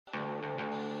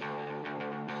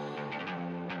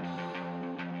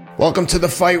Welcome to The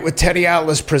Fight with Teddy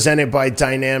Atlas, presented by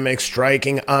Dynamic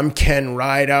Striking. I'm Ken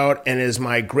Rideout, and it is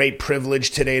my great privilege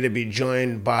today to be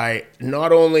joined by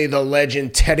not only the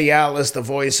legend Teddy Atlas, the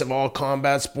voice of all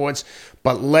combat sports,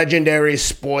 but legendary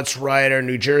sports writer,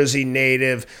 New Jersey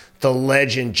native, the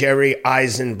legend Jerry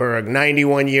Izenberg,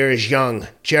 91 years young.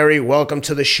 Jerry, welcome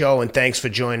to the show, and thanks for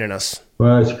joining us.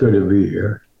 Well, it's good to be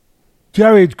here.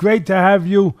 Jerry, it's great to have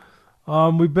you.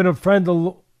 We've been friends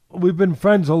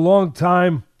a long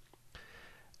time.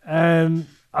 And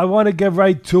I want to get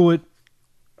right to it,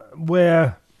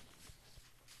 where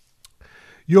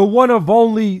you're one of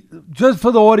only, just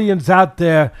for the audience out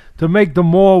there, to make them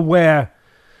more aware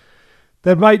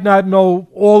that might not know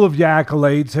all of your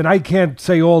accolades, and I can't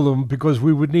say all of them because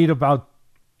we would need about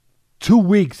 2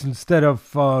 weeks instead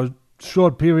of a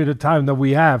short period of time that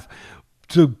we have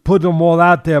to put them all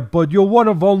out there. But you're one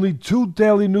of only 2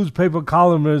 daily newspaper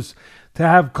columnists to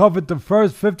have covered the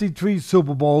first 53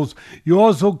 Super Bowls. You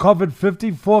also covered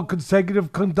 54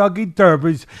 consecutive Kentucky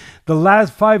Derbies, the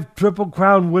last 5 Triple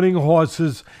Crown winning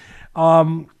horses.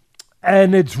 And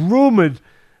it's rumored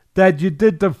that you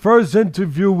did the first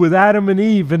interview with Adam and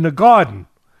Eve in the garden.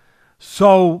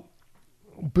 So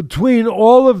between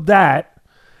all of that,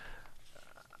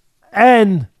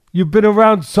 and you've been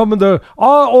around our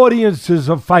audience is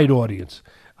a fight audience.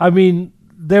 I mean,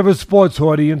 they're a sports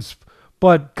audience,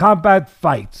 but combat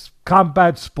fights,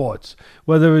 combat sports,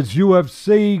 whether it's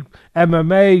UFC,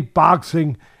 MMA,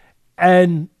 boxing,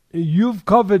 and you've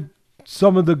covered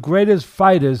some of the greatest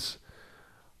fighters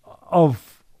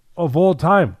of all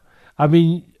time. I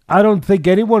mean, I don't think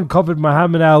anyone covered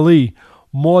Muhammad Ali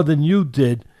more than you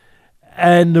did.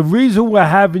 And the reason we're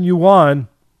having you on,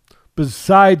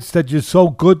 besides that you're so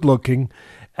good looking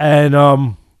and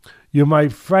you're my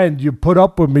friend, you put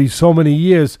up with me so many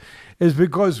years, is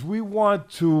because we want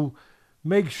to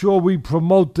make sure we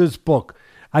promote this book.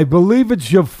 I believe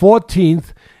it's your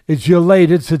 14th. It's your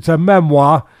latest. It's a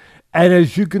memoir. And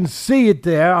as you can see it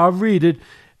there, I'll read it.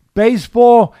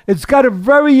 Baseball, it's got a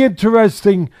very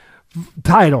interesting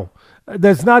title.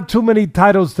 There's not too many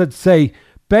titles that say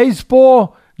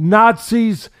baseball,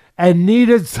 Nazis, and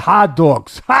Nedick's hot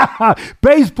dogs.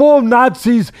 Baseball,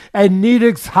 Nazis, and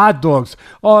Nedick's hot dogs.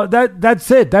 That's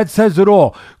it. That says it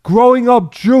all. Growing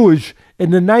up Jewish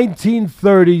in the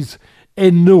 1930s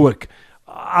in Newark.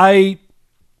 I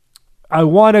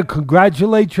want to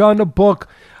congratulate you on the book.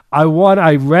 I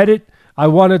read it. I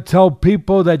want to tell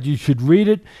people that you should read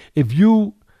it. If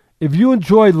you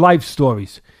enjoy life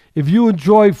stories, if you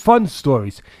enjoy fun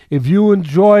stories, if you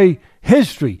enjoy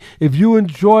history, if you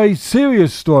enjoy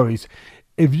serious stories,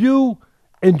 if you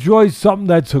enjoy something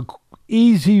that's an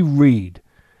easy read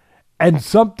and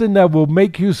something that will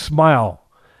make you smile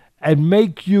and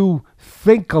make you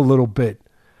think a little bit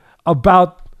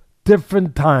about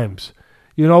different times.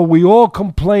 You know, we all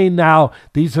complain now,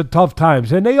 these are tough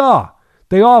times, and they are.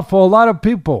 They are for a lot of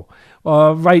people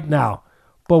right now.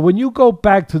 But when you go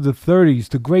back to the 30s,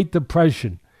 the Great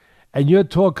Depression, and you're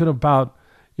talking about,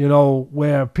 you know,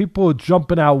 where people are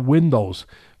jumping out windows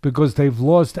because they've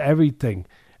lost everything.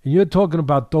 And you're talking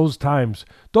about those times.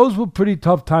 Those were pretty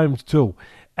tough times too.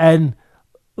 And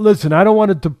listen, I don't want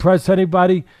to depress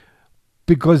anybody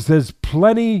because there's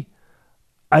plenty.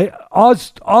 Our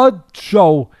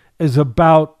show is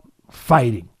about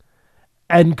fighting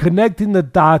and connecting the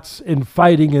dots in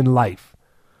fighting in life,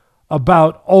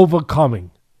 about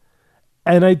overcoming.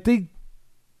 And I think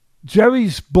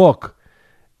Jerry's book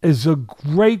is a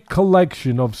great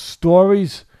collection of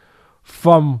stories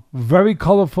from very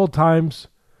colorful times,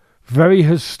 very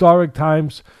historic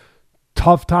times,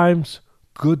 tough times,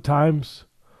 good times,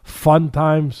 fun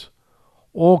times,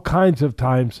 all kinds of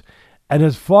times. And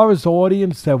as far as the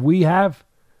audience that we have,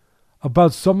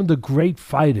 about some of the great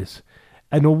fighters.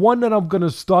 And the one that I'm going to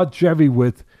start Jerry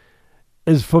with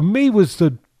is, for me, was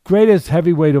the greatest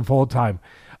heavyweight of all time.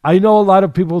 I know a lot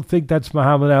of people think that's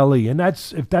Muhammad Ali, and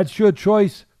if that's your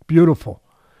choice, beautiful.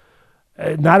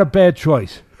 Not a bad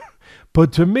choice.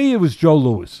 But to me, it was Joe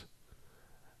Louis.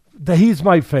 He's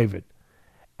my favorite.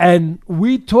 And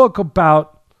we talk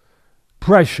about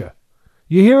pressure.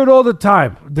 You hear it all the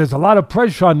time. There's a lot of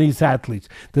pressure on these athletes.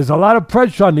 There's a lot of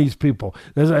pressure on these people.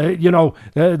 Can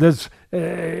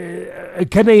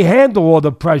they handle all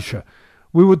the pressure?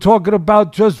 We were talking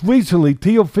about just recently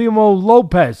Teofimo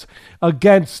Lopez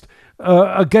against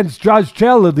Josh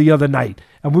Taylor the other night.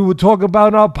 And we were talking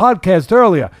about in our podcast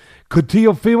earlier. Could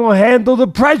Teofimo handle the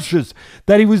pressures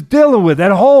that he was dealing with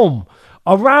at home,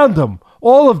 around him?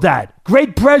 All of that.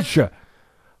 Great pressure.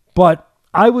 But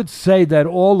I would say that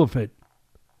all of it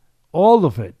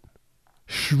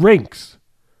shrinks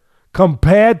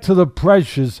compared to the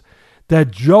pressures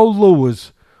that Joe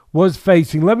Louis was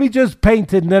facing. Let me just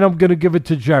paint it, and then I'm going to give it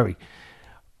to Jerry.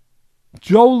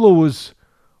 Joe Louis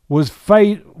was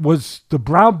the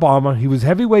Brown Bomber. He was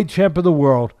heavyweight champ of the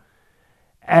world,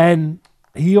 and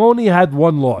he only had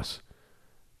one loss.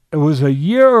 It was a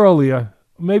year earlier,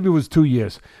 maybe it was 2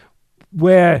 years,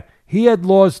 where he had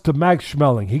lost to Max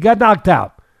Schmeling. He got knocked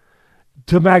out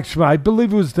to Max Schmeling. I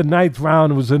believe it was the 9th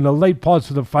round. It was in the late parts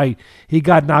of the fight. He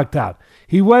got knocked out.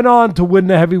 He went on to win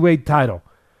the heavyweight title.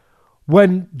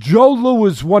 When Joe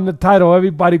Louis won the title,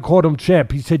 everybody called him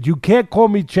champ. He said, "You can't call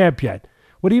me champ yet."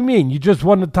 What do you mean? You just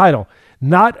won the title.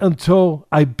 Not until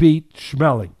I beat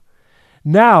Schmeling.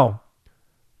 Now,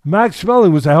 Max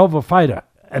Schmeling was a hell of a fighter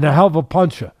and a hell of a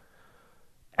puncher.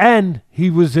 And he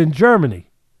was in Germany.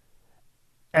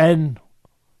 And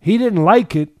he didn't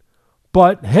like it,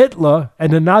 but Hitler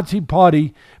and the Nazi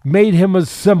Party made him a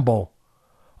symbol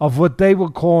of what they were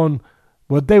calling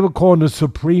the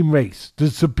supreme race, the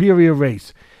superior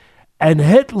race. And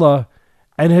Hitler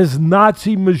and his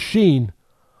Nazi machine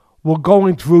were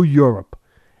going through Europe.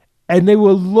 And they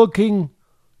were looking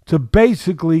to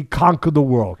basically conquer the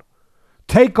world,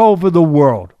 take over the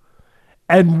world.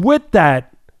 And with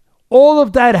that, all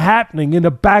of that happening in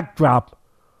the backdrop,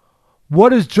 what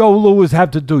does Joe Louis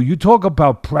have to do? You talk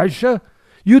about pressure?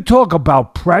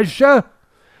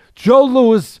 Joe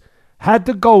Louis had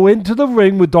to go into the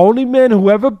ring with the only man who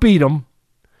ever beat him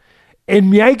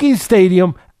in Yankee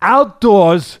Stadium,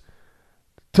 outdoors,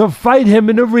 to fight him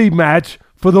in a rematch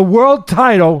for the world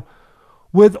title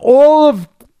with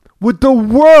the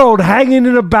world hanging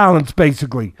in a balance,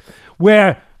 basically,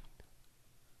 where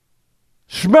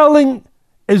Schmeling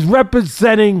is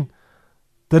representing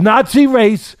the Nazi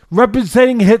race,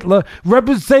 representing Hitler,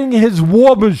 representing his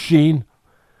war machine.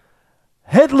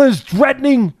 Hitler's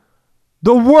threatening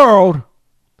the world,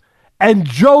 and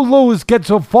Joe Louis gets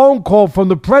a phone call from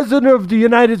the President of the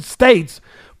United States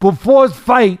before his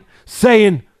fight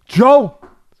saying, "Joe,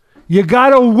 you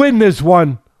got to win this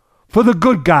one for the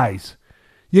good guys.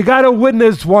 You got to win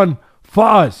this one for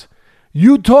us."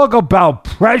 You talk about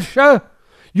pressure?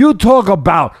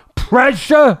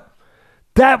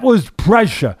 That was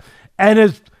pressure.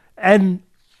 And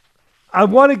I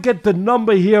want to get the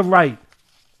number here right.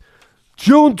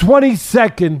 June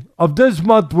 22nd of this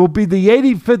month will be the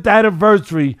 85th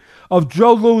anniversary of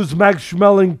Joe Louis Max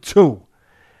Schmeling 2.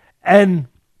 And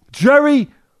Jerry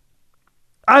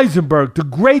Izenberg, the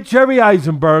great Jerry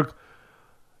Izenberg,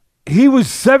 he was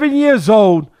 7 years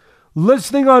old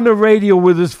listening on the radio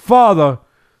with his father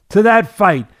to that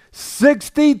fight.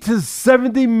 60 to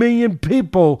 70 million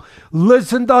people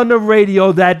listened on the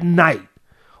radio that night,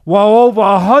 while over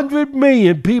 100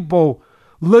 million people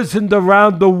listened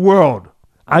around the world.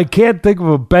 I can't think of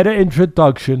a better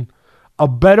introduction, a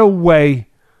better way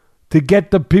to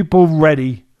get the people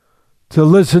ready to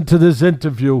listen to this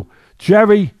interview.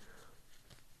 Jerry,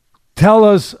 tell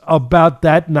us about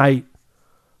that night,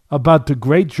 about the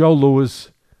great Joe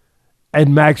Louis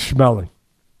and Max Schmeling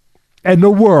and the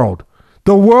world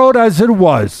as it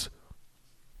was.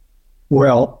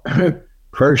 Well,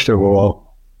 first of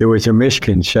all, there was a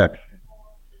misconception.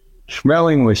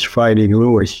 Schmeling was fighting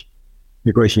Louis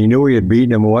because he knew he had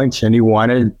beaten him once and he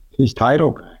wanted his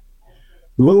title back.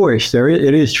 Louis,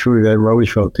 it is true that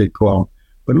Roosevelt did call him,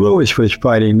 but Louis was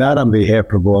fighting not on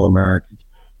behalf of all Americans.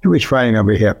 He was fighting on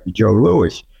behalf of Joe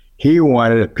Louis. He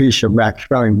wanted a piece of Max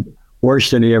Schmeling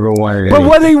worse than he ever wanted. But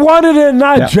whether he wanted it or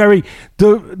not, yeah. Jerry,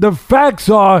 the facts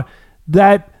are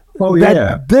that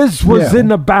this was in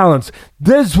the balance.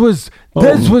 This was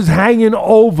hanging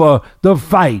over the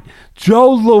fight.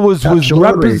 Joe Louis was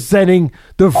representing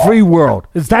the free world.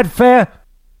 Is that fair?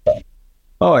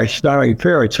 Oh, it's not only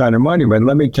fair, it's on the money, but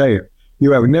let me tell you,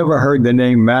 you have never heard the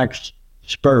name Max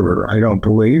Sperber, I don't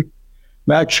believe.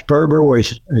 Max Sperber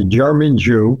was a German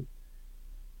Jew,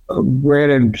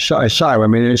 granted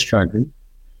asylum in this country.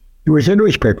 He was a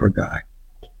newspaper guy.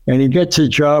 And he gets a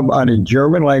job on a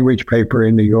German language paper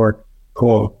in New York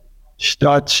called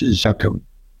Staatszeitung.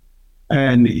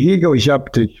 And he goes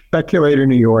up to Speculator,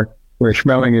 New York, where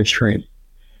Schmeling is training.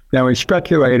 Now, in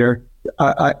Speculator,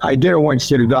 I once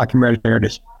did a documentary on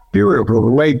this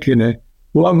beautiful lake in a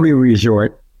lovely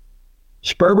resort.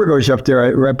 Sperber goes up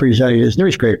there representing his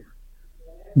newspaper.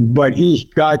 But he's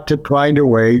got to find a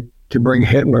way to bring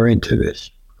Hitler into this,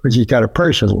 because he's got a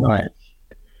personal alliance.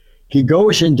 He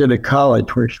goes into the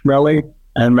college where Schmeling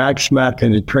and Max Mack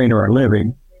and the trainer are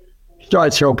living,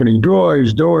 starts opening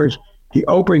doors. He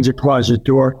opens a closet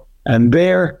door, and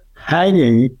there,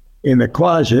 hanging in the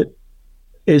closet,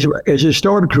 is a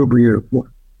stormtrooper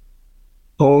uniform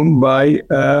owned by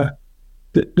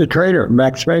the trainer,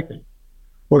 Max Mack.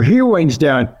 Well, he runs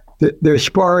down they're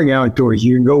sparring outdoors.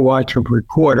 You can go watch them for a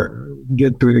quarter,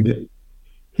 get through the gate.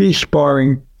 He's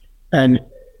sparring, and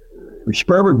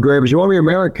Sperber grabs all the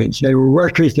Americans and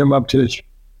rushes them up to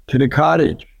the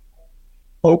cottage,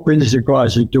 opens the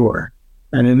closet door.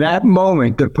 And in that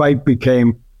moment, the fight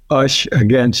became us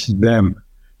against them,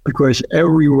 because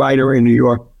every writer in New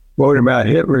York wrote about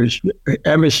Hitler's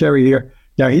emissary here.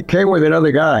 Now, he came with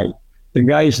another guy. The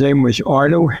guy's name was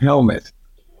Arno Helmuth.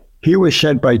 He was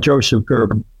sent by Joseph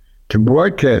Goebbels to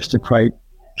broadcast the fight,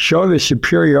 show the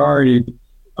superiority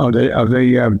of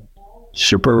the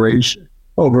super race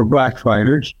over black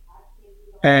fighters.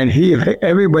 And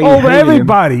everybody over hated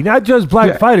everybody, him. Not just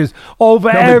black fighters, over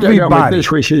everybody. everybody.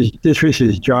 This was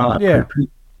his job. Yeah.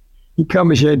 He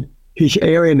comes in, he's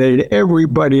alienated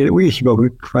everybody. We used to go to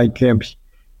fight camps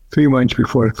 3 months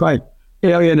before the fight.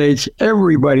 Alienates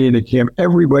everybody in the camp.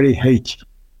 Everybody hates him.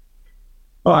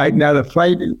 All right, now the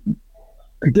fight,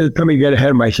 let me get ahead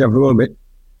of myself a little bit.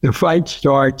 The fight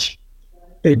starts.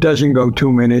 It doesn't go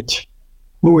 2 minutes.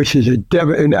 Lewis is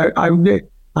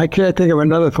I can't think of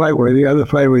another fight where the other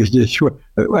fighter was destroyed.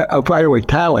 A fighter with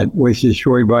talent was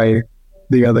destroyed by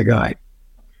the other guy.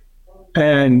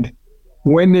 And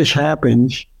when this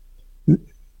happens,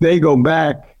 they go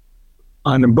back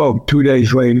on the boat 2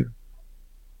 days later.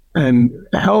 And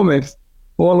Helmuth,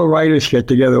 all the writers get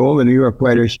together, all the New York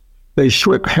writers, they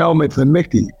strip Helmuth and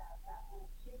Mickey.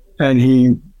 And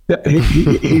he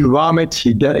vomits,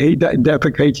 he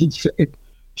defecates.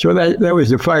 So that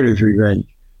was the fighter's revenge.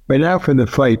 But now for the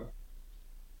fight,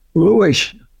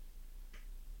 Lewis,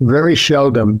 very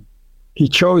seldom, he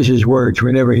chose his words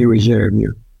whenever he was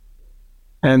interviewed.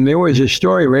 And there was a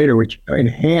story later which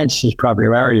enhanced his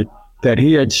popularity, that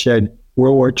he had said,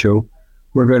 World War II,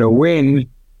 we're going to win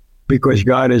because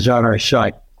God is on our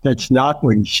side. That's not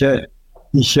what he said.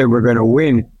 He said, we're going to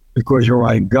win because we're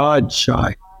on God's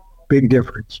side. Big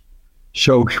difference.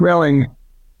 So Schmeling,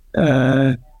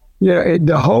 the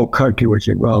whole country was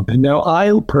involved. And now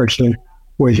I personally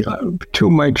was 2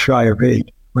 months shy of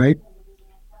 8, right?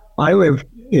 I lived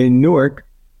in Newark,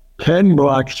 10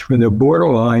 blocks from the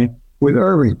borderline with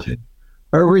Irvington.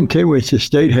 Irvington was the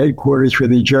state headquarters for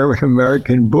the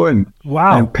German-American Bund.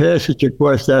 Wow. And passage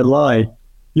across that line,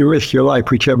 you risk your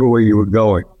life whichever way you were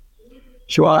going.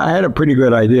 So I had a pretty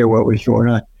good idea what was going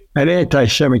on. And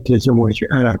anti-Semitism was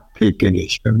at a peak in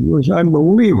this. It was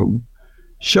unbelievable.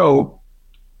 So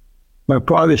my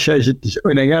father says,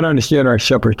 and I got to understand our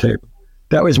supper table.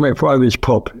 That was my father's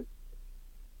pulpit.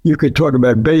 You could talk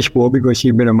about baseball because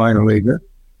he'd been a minor leaguer.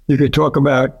 You could talk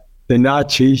about the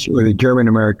Nazis or the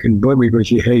German-American Bund because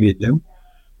he hated them.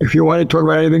 If you want to talk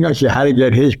about anything else, you had to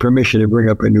get his permission to bring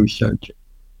up a new subject.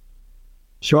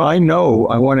 So I know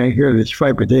I want to hear this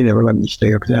fight, but they never let me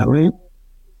stay up that late.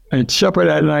 And at supper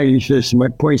that night, he says,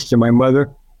 points to my mother.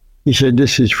 He said,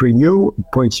 this is for you. He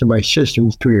points to my sister,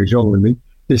 who's 2 years older than me.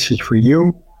 This is for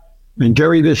you. And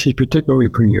Jerry, this is particularly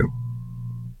for you.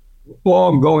 Well,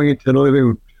 I'm going into the living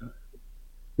room.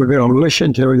 We're going to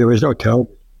listen to, there was no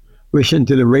television, listen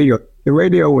to the radio. The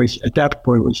radio was, at that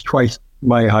point, was twice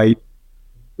my height.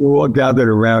 We're all gathered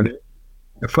around it.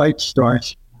 The fight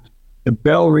starts. The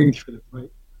bell rings for the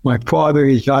fight. My father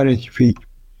is on his feet.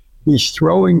 He's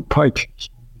throwing punches.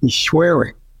 He's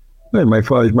swearing. And my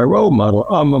father's my role model.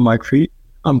 I'm on my feet.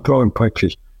 I'm throwing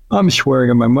punches. I'm swearing.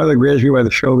 And my mother grabs me by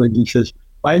the shoulder and he says,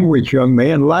 language, young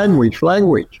man,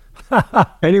 language.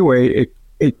 Anyway,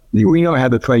 we know how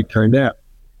the fight turned out.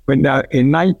 But now,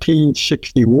 in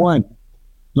 1961,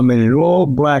 I'm in an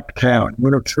all-black town,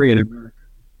 one of 3 in America,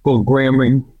 called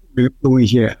Grambling,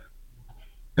 Louisiana.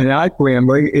 And at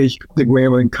Grambling is the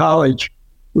Grambling College,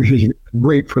 which is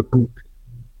great for football.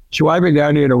 So I've been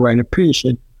down here to write a piece,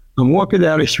 and I'm walking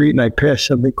down the street, and I pass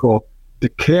something called the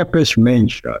Campus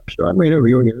Men's Shop. So I'm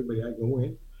interviewing everybody. I go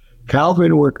in.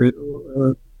 Calvin Wickersham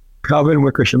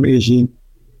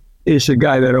is the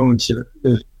guy that owns the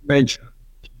men's shop.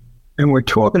 And we're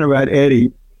talking about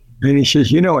Eddie, and he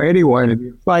says, Eddie wanted to be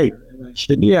a fighter. And I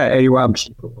said, yeah, Eddie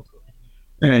Robinson.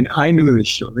 And I knew this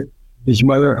story. His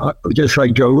mother, just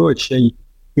like Joe Lewis, said,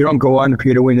 you don't go on if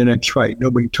you're to win the next fight.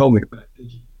 Nobody told me about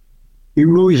this. He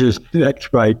loses the next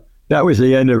fight. That was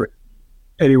the end of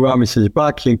Eddie Robinson's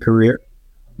boxing career,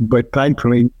 but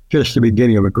thankfully, just the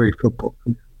beginning of a great football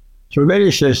career. So then he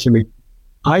says to me,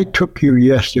 I took you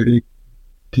yesterday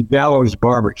to Gallows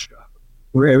Barbershop,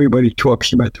 where everybody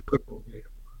talks about the football game.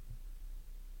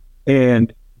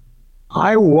 And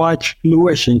I watched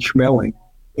Lewis and Schmeling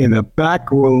in the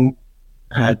back room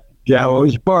at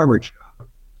Gallows Barbershop.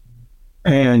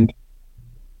 And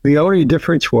the only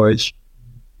difference was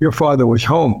your father was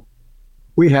home.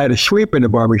 We had to sleep in the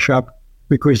barbershop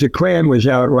because the Klan was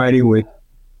out riding with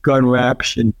gun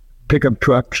wraps and pickup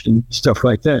trucks and stuff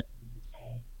like that.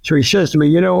 So he says to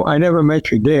me, I never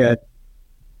met your dad.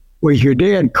 Was your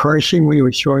dad cursing when he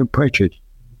was throwing punches?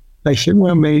 I said,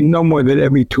 well, maybe no more than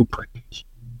every 2 punches.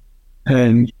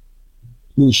 And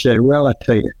he said, well, I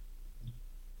tell you,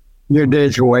 your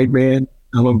dad's a white man,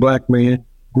 I'm a black man.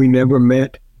 We never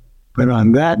met. But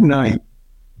on that night,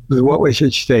 with what was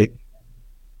at stake,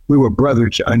 we were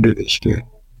brothers under the skin.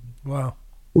 Wow.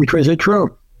 Which was the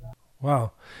truth.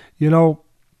 Wow.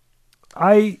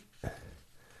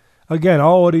 Again,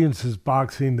 our audience is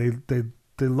boxing. They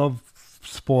love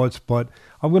sports, but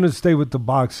I'm going to stay with the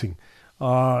boxing.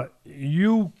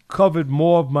 You covered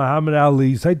more of Muhammad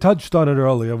Ali's. I touched on it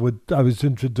earlier. I was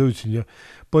introducing you.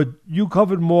 But you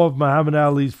covered more of Muhammad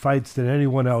Ali's fights than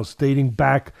anyone else, dating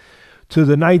back to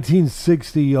the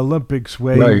 1960 Olympics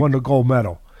where he won the gold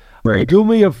medal. Right. Do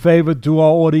me a favor, do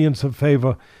our audience a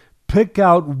favor. Pick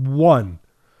out one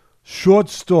short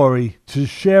story to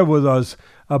share with us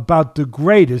about the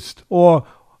greatest, or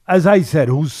as I said,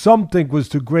 who some think was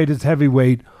the greatest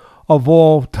heavyweight of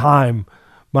all time,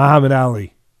 Muhammad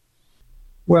Ali.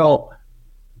 Well,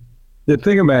 the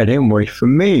thing about him was, for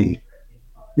me,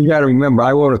 you got to remember,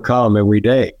 I wrote a column every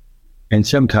day, and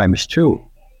sometimes two.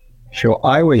 So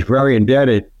I was very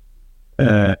indebted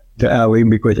to Ali,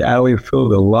 because Ali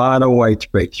filled a lot of white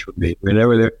space for me.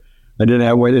 Whenever I didn't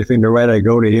have anything to write, I'd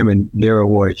go to him, and there it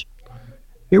was.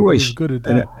 He was good at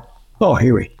that.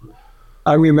 He was.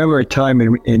 I remember a time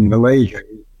in Malaysia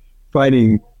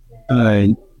fighting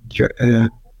the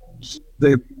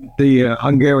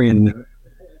Hungarian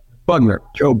Bugner,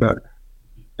 Joe Bugner.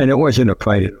 And it wasn't a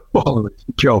fight at all, it was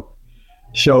a joke.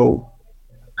 So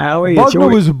Ali...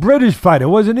 Bugner was a British fighter,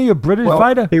 wasn't he? A British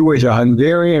fighter? He was a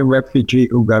Hungarian refugee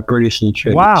who got British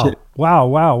citizenship.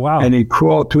 Wow. And he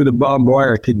crawled through the barbed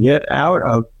wire to get out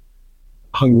of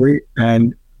Hungary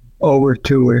and over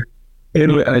to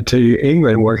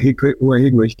England, where he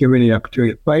was given the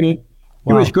opportunity of fighting.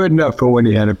 He was good enough for what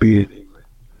he had to be in England.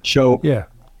 So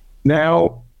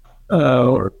now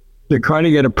they're trying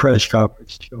to get a press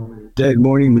conference. So that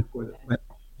morning before the fight.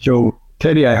 So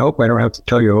Teddy, I hope I don't have to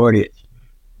tell your audience.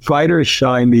 Fighters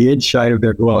sign the inside of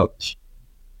their gloves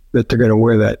that they're going to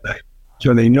wear that night.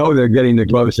 So they know they're getting the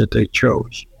gloves that they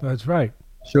chose. That's right.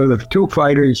 So the two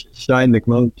fighters signed the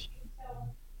gloves.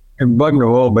 And Bugner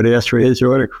all but asked for his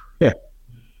order.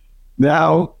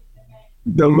 Now,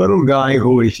 the little guy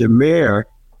who is the mayor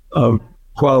of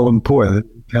Kuala Lumpur,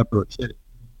 the capital city,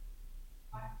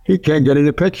 he can't get in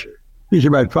the picture. He's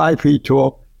about 5 feet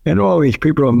tall, and all these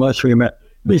people are mustering him.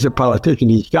 He's a politician.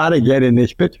 He's got to get in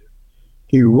this picture.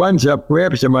 He runs up,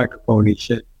 grabs the microphone. He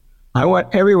said, I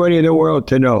want everybody in the world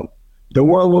to know. The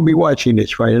world will be watching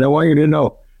this fight, and I want you to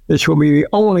know this will be the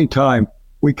only time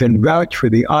we can vouch for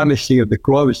the honesty of the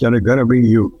gloves that are going to be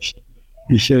used.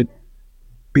 He said,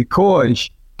 because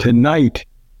tonight,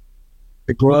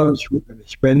 the gloves were going to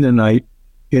spend the night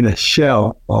in a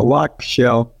cell, a locked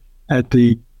cell, at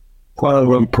the Kuala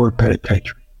Lumpur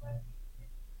Penitentiary.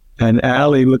 And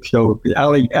Ali looks over.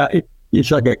 Ali, it's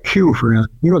like a cue for him.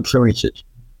 He looks over and says,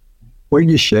 what are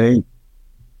you saying?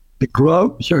 The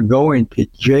gloves are going to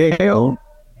jail?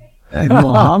 And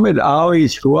Muhammad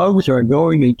Ali's gloves are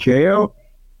going to jail?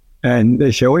 And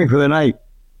they said, wait for the night.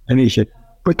 And he said,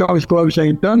 but those gloves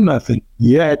ain't done nothing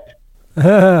yet.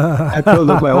 I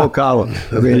filled up my whole column.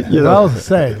 I mean, Well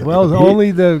said. Well,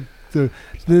 only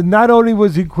not only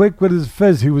was he quick with his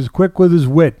fist, he was quick with his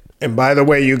wit. And by the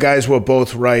way, you guys were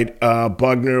both right.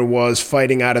 Bugner was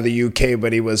fighting out of the UK,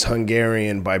 but he was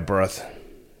Hungarian by birth.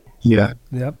 Yeah.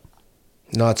 Yep.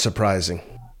 Not surprising.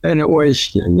 And it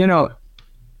was,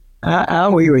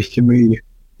 Ali was to me,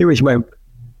 he was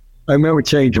I remember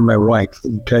saying to my wife,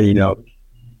 Teddy knows,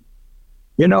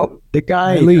 the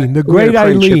guy... Eileen, the great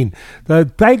Eileen.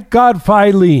 Thank God for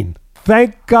Eileen.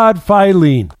 Thank God for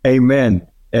Eileen. Amen.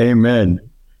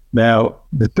 Now,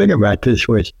 the thing about this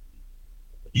was,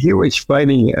 he was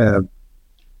fighting, I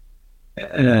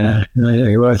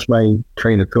lost my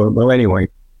train of thought. Well, anyway,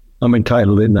 I'm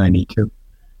entitled in 92.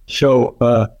 So,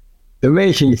 the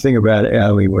amazing thing about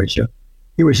Ali was,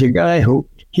 he was a guy who,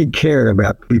 he cared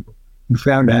about people. He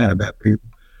found out about people.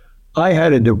 I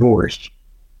had a divorce,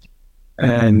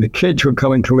 and the kids were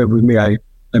coming to live with me. I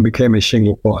became a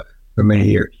single father for many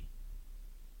years.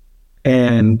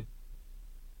 And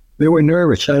they were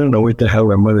nervous. I don't know what the hell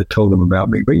their mother told them about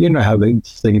me, but you know how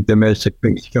these things, domestic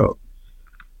things go.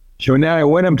 So now I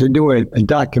went up to do a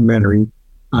documentary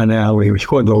on Ali. It was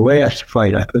called The Last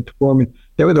Fight. I put Foreman.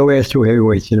 They were the last two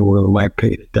heavyweights in the world of my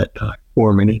paid at that time,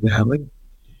 Foreman and Ali.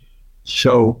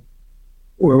 So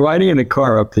we're riding in a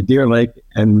car up to Deer Lake,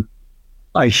 and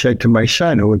I said to my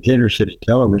son, who was interested in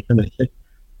television, I said,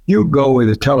 you go with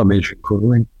a television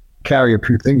crew and carry a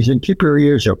few things and keep your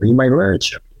ears open. You might learn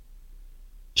something.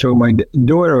 So my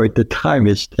daughter at the time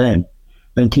is 10.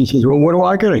 And she says, well, what am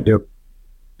I going to do?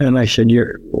 And I said,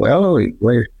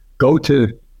 go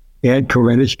to Aunt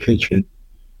Corinna's kitchen,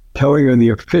 tell her you're the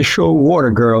official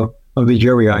water girl of the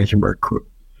Jerry Izenberg crew.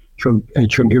 She'll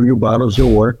give you bottles of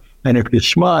water. And if you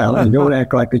smile and don't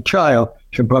act like a child,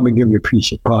 she'll probably give you a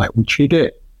piece of pie, which she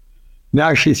did.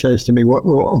 Now she says to me,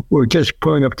 we're just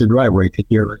pulling up the driveway to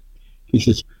hear her. She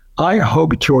says, I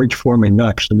hope George Foreman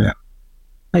knocks them out.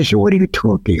 I said, what are you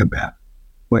talking about?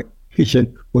 What? He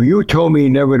said, well, you told me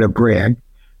never to brag.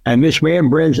 And this man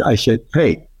brags. I said,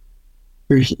 hey,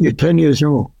 you're 10 years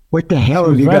old. What the hell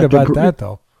have you got to brag about that,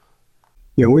 though?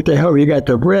 Yeah, what the hell have you got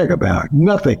to brag about?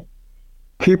 Nothing.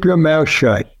 Keep your mouth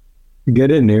shut.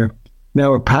 Get in there.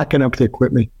 Now we're packing up the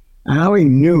equipment. Howie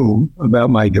knew about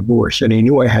my divorce, and he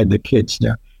knew I had the kids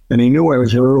now. And he knew I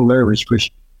was a little nervous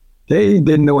because they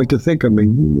didn't know what to think of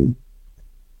me.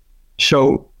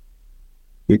 So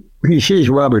he sees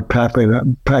Robert packing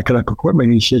up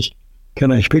equipment. He says,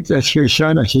 can I speak? That's your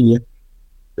son? I said, yeah.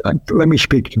 Let me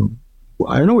speak to him.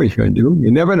 Well, I don't know what he's going to do.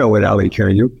 You never know what Ali's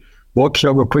going to do. Walks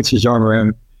over, puts his arm around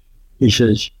him. He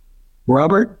says,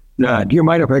 Robert, do you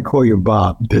mind if I call you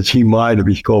Bob? Does he mind if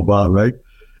he's called Bob, right?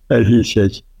 And he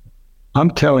says, I'm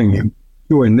telling you,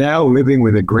 you are now living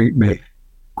with a great man.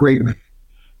 Great man.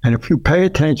 And if you pay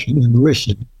attention and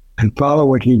listen and follow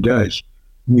what he does,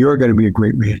 you're going to be a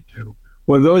great man too.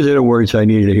 Well, those are the words I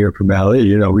needed to hear from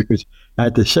Ali, because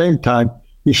at the same time,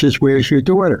 he says, where's your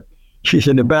daughter? She's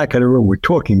in the back of the room. We're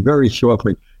talking very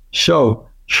softly. So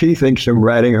she thinks I'm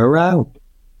ratting her out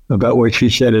about what she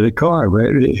said in the car,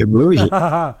 right? It loses.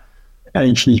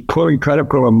 And she's trying to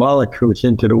pull her molecules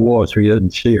into the wall so he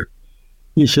doesn't see her.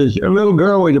 He says, a little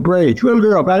girl with the braids, little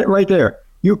girl, right there.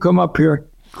 You come up here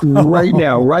right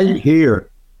now, right here.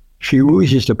 She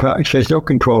loses the power. She has no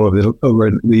control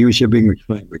over the use of English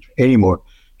language anymore.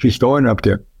 She's going up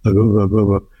there.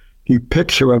 He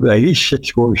picks her up there. He's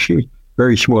 6'4". She's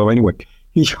very small anyway.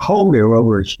 He's holding her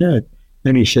over his head.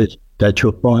 And he says, that's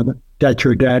your father? That's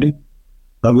your daddy?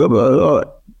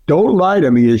 Don't lie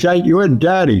to me. Is that your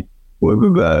daddy?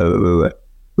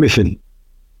 Listen,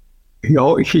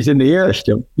 she's in the air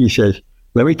still. He says,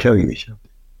 let me tell you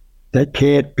something. That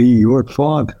can't be your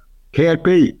father. Can't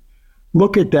be.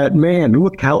 Look at that man.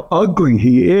 Look how ugly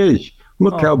he is.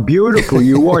 Look how beautiful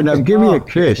you are. Now give me a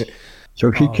kiss.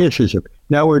 So she kisses him.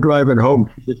 Now we're driving home.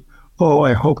 She says, oh,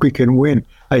 I hope we can win.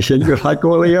 I said, you're like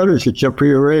all the others except for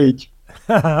your age.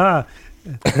 Yeah,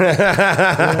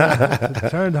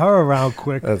 turned her around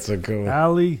quick. That's a good one.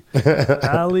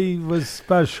 Ali was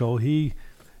special. He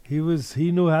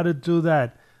knew how to do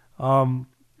that.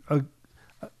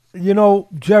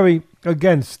 Jerry,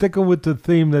 again, sticking with the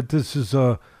theme that this is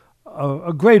a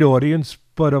great audience,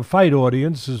 but a fight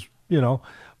audience is, who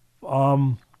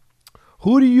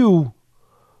do you,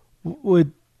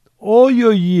 with all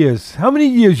your years, how many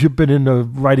years you've been in the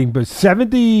writing business?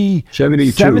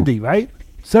 72. 70, right?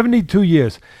 72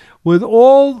 years. With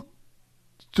all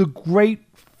the great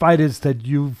fighters that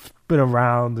you've been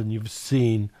around and you've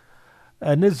seen,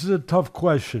 and this is a tough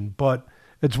question, but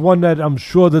it's one that I'm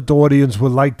sure that the audience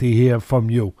would like to hear from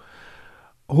you.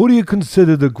 Who do you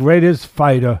consider the greatest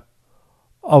fighter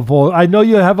of all? I know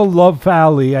you have a love for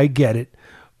Ali, I get it.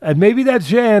 And maybe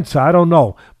that's your answer, I don't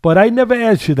know. But I never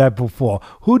asked you that before.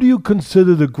 Who do you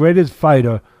consider the greatest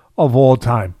fighter of all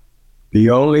time? The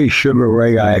only Sugar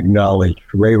Ray I acknowledge,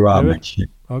 Ray Robinson.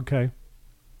 Okay.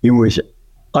 He was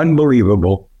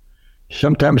unbelievable.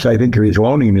 Sometimes I think he was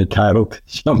loaning the title to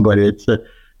somebody. It's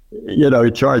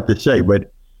it's hard to say,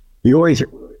 but he always,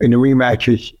 in the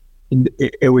rematches,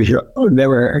 it was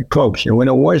never close. And when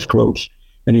it was close,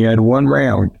 and he had one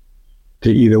round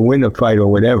to either win the fight or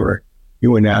whatever, he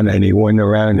went out and he won the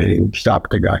round and he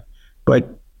stopped the guy. But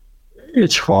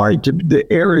it's hard the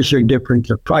eras are different,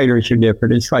 the fighters are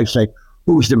different. It's like saying,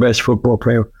 who's the best football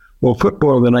player? Well,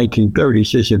 football in the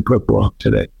 1930s isn't football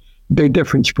today. They're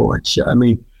different sports. I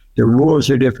mean, the rules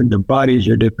are different, the bodies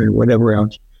are different, whatever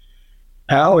else.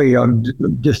 Ali,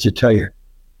 just to tell you,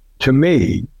 to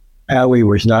me, Ali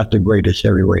was not the greatest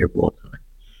heavyweight of all time.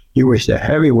 He was the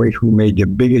heavyweight who made the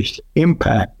biggest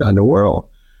impact on the world.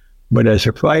 But as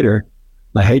a fighter,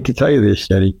 I hate to tell you this,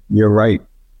 Teddy, you're right,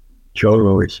 Joe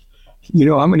Louis. You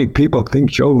know how many people think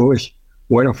Joe Louis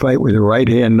won a fight with a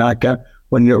right-hand knockout?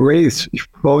 When the Rays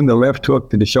thrown the left hook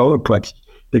to the solar plexus,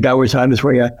 the guy was on his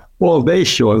way out. All they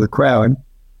saw, the crowd,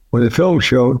 when the film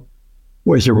showed,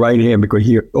 was the right hand because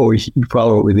he always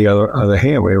followed it with the other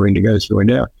hand whenever the guys going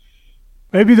down.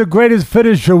 Maybe the greatest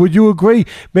finisher, would you agree?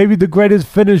 Maybe the greatest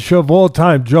finisher of all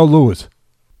time, Joe Louis.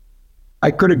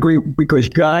 I could agree because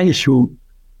guys who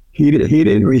he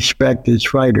didn't respect as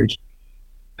fighters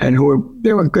and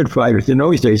they were good fighters. In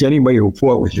those days, anybody who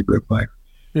fought was a good fighter.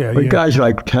 Yeah, But yeah. guys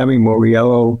like Tommy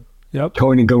Moriello, Yep.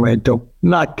 Tony Galento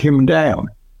knocked him down.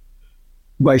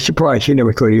 By surprise, he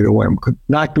never could either one of them.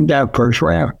 Knocked him down first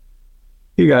round.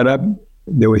 He got up.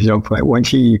 There was no fight. Once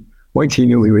he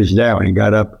knew he was down, he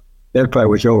got up. That fight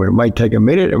was over. It might take a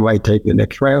minute. It might take the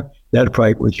next round. That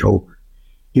fight was over.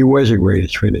 He was the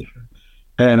greatest finisher.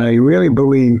 And I really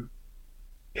believe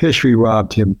history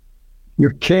robbed him. You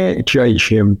can't judge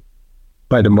him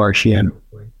by the Marciano.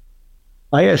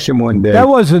 I asked him one day. That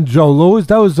wasn't Joe Louis.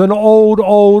 That was an old.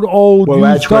 Well,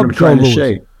 that's what I'm trying to Louis.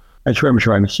 say. That's what I'm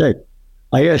trying to say.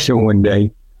 I asked him one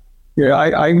day.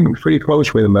 I'm pretty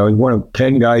close with him. I was one of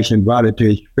 10 guys invited to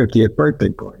his 50th birthday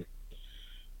party.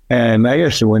 And I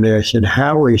asked him one day, I said,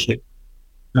 how is it?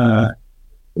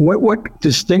 What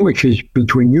distinguishes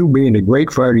between you being a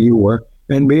great fighter you were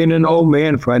and being an old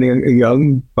man fighting a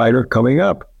young fighter coming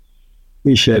up?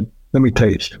 He said, let me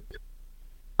tell you something.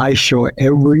 I saw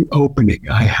every opening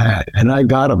I had, and I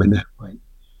got him in that fight.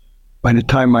 By the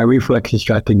time my reflexes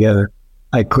got together,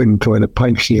 I couldn't throw the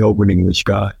punch the opening was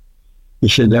gone. He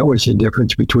said, that was the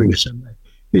difference between us.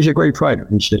 He's a great fighter,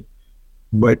 he said,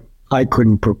 but I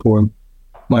couldn't perform.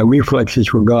 My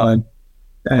reflexes were gone,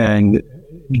 and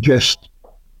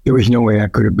there was no way I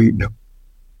could have beaten him.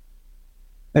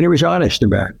 And he was honest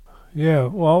about it. Yeah,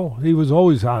 well, he was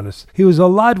always honest. He was a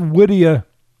lot wittier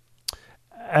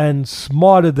and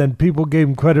smarter than people gave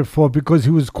him credit for because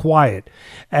he was quiet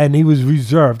and he was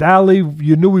reserved. Ali,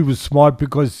 you knew he was smart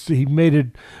because he made it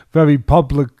very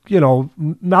public,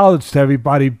 knowledge to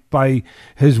everybody by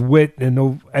his wit, and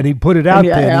he put it out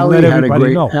there and he let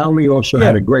everybody know. Ali also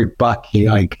had a great boxing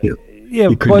IQ. Yeah,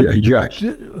 he could adjust.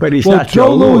 But he's not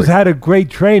Joe Louis had a great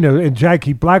trainer in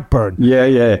Jackie Blackburn.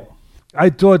 Yeah. I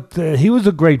thought he was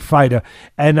a great fighter,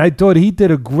 and I thought he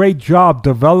did a great job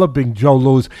developing Joe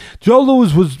Louis. Joe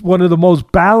Louis was one of the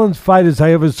most balanced fighters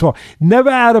I ever saw. Never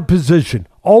out of position,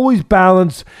 always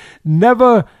balanced,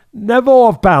 never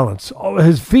off balance.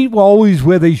 His feet were always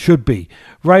where they should be,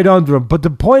 right under him. But the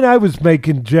point I was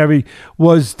making, Jerry,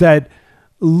 was that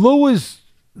Louis,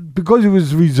 because he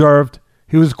was reserved,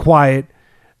 he was quiet,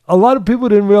 a lot of people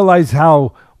didn't realize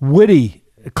how witty,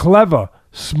 clever,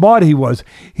 smart he was.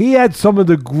 He had some of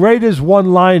the greatest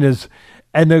one-liners,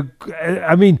 and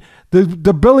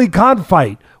the Billy Conn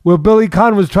fight, where Billy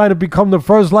Conn was trying to become the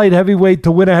first light heavyweight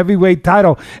to win a heavyweight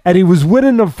title, and he was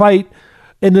winning the fight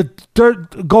in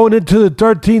going into the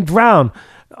 13th round.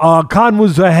 Conn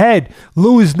was ahead.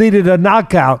 Louis needed a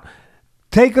knockout.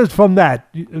 Take us from that.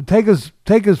 Take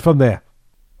us from there.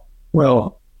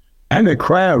 Well, and the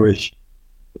crowd was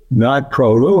not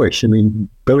pro Louis. I mean,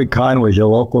 Billy Conn was a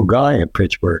local guy in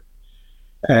Pittsburgh.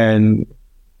 And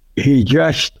he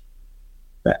just,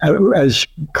 as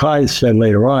Conn said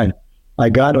later on, I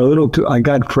got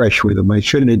fresh with him. I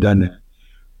shouldn't have done that.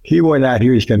 He went out, he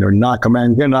was going to knock him out. He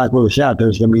was going to knock Louis out. There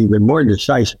was going to be even more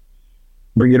decisive.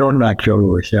 But you don't knock Joe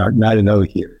Louis out, not in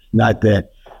those years, not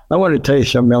that. I want to tell you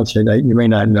something else that you may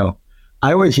not know.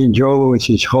 I was in Joe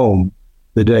Louis's home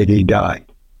the day he died.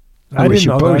 I didn't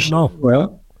know that, no.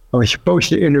 Well, I was supposed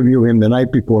to interview him the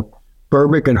night before.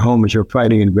 Berbick and Holmes are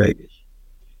fighting in Vegas.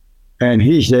 And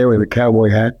he's there with a cowboy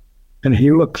hat. And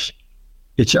he looks,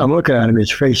 I'm looking at him, his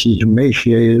face is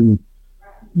emaciated.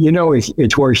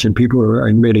 It's worse than people are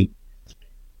admitting.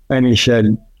 And he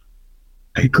said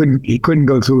he couldn't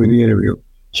go through with the interview.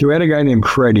 So we had a guy named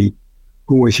Freddie,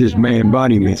 who was his man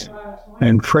embodiment.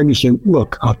 And Freddie said,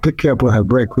 look, I'll pick you up, we'll have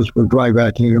breakfast, we'll drive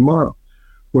out to you tomorrow.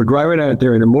 We're driving out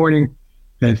there in the morning,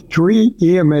 and 3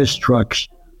 EMS trucks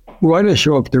run us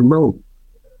off the road.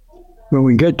 When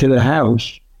we get to the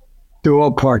house, they're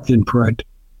all parked in front.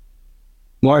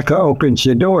 Martha opens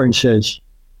the door and says,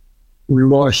 we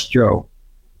lost Joe.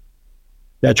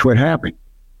 That's what happened.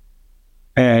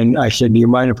 And I said, do you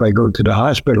mind if I go to the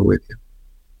hospital with you?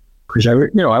 Because I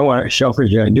want,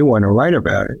 selfishly, I do want to write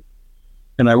about it.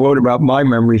 And I wrote about my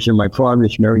memories and my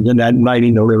father's memories, and that night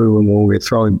in the living room when we were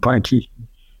throwing punches,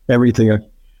 everything.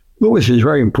 Louis is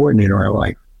very important in our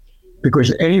life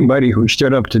because anybody who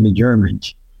stood up to the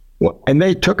Germans, and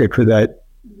they took it for that,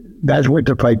 that's what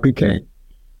the fight became.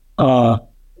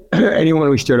 Anyone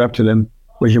who stood up to them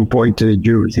was important to the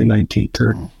Jews in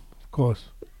 1930. Of course.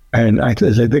 And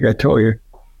as I think I told you,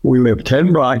 we lived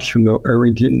 10 blocks from the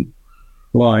Irvington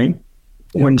line.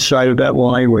 Yep. One side of that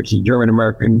line was the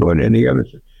German-American border, and the other.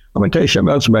 I'm going to tell you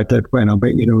something else about that fight. I'll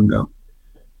bet you don't know.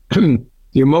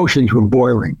 The emotions were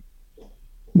boiling.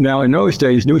 Now, in those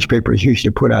days, newspapers used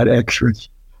to put out extras,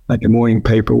 like the morning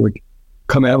paper would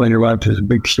come out later on to the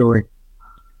big story.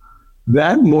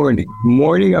 That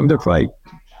morning of the fight,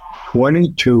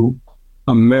 22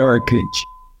 Americans,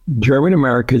 German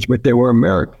Americans, but they were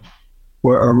Americans,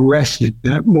 were arrested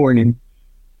that morning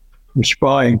for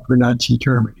spying for Nazi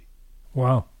Germany.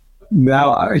 Wow.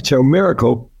 Now, it's a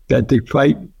miracle that the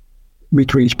fight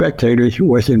between spectators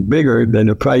wasn't bigger than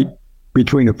the fight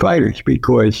between the fighters,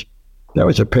 because that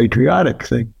was a patriotic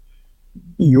thing.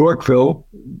 Yorkville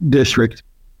district,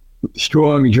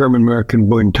 strong German-American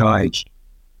Bund ties.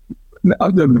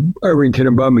 The Irvington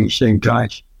and Birmingham same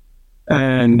ties.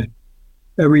 And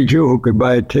every Jew who could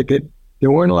buy a ticket,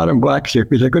 there weren't a lot of blacks there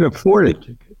because they couldn't afford a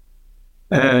ticket.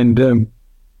 And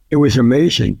it was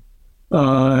amazing.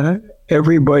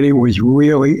 Everybody was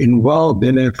really involved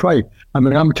in that fight. I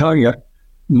mean, I'm telling you,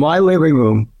 my living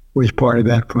room was part of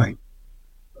that fight.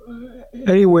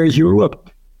 Anywhere you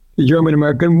looked, the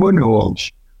German-American Bund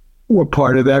halls were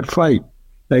part of that fight.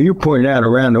 Now, you point out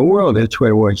around the world, that's what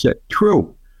it was. That's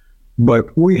true.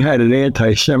 But we had an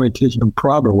anti-Semitism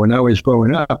problem when I was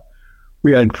growing up.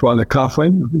 We had Father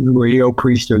Coughlin, the radio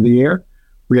priest of the air.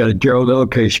 We had Gerald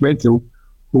L.K. Smith, who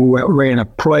ran a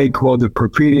play called The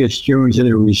Perfidious Jews in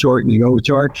a Resort in the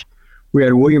Ozarks. We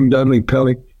had William Dudley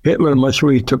Pelly. Hitler and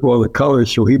Mussolini took all the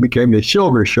colors, so he became the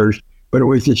silver shirt, but it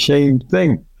was the same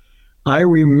thing. I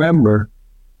remember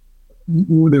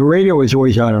the radio was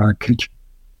always on in our kitchen.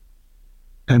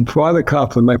 And Father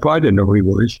Coughlin, my father didn't know who he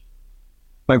was.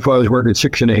 My father was working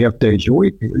 6.5 days a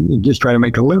week, just trying to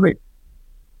make a living.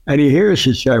 And he hears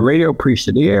this radio priest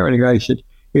in the air, and the guy says,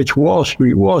 "It's Wall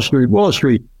Street, Wall Street, Wall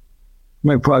Street."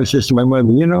 My father says to my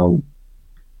mother, "You know,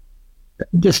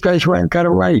 this guy's got it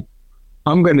right.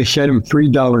 I'm going to send him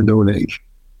 $3 donation."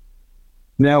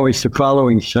 Now it's the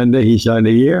following Sunday, he's on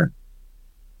the air.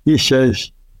 He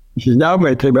says, "Now I'm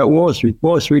going to tell you about Wall Street.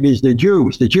 Wall Street is the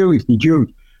Jews, the Jews, the Jews."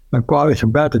 My father's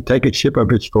about to take a sip of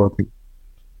his coffee.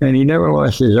 And he never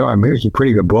lost his arm. He was a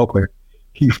pretty good ball player.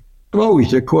 He throws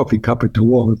the coffee cup at the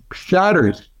wall,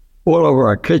 shatters all over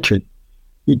our kitchen.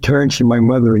 He turns to my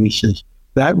mother and he says,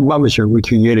 "That mummiser,"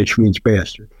 which in Yiddish means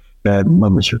bastard, that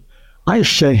mummiser, "I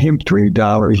sent him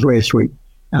 $3 last week."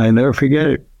 And I never forget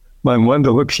it. My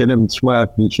mother looks at him and smiles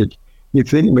and she says, "You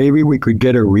think maybe we could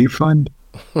get a refund?"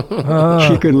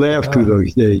 She could laugh through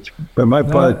those days. But my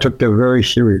father took that very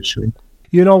seriously.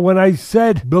 You know, when I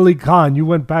said Billy Kahn, you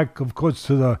went back, of course,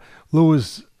 to the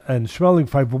Lewis and Schmeling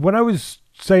fight. But when I was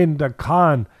saying the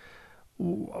Kahn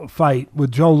fight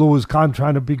with Joe Louis, Kahn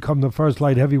trying to become the first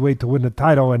light heavyweight to win the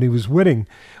title, and he was winning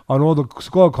on all the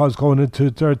scorecards going into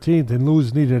the 13th, and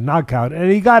Louis needed a knockout. And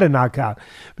he got a knockout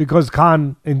because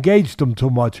Kahn engaged him too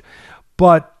much.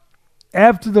 But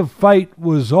after the fight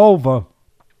was over,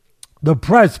 the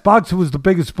press, boxing was the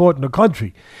biggest sport in the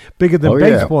country, bigger than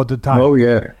baseball at the time. Oh,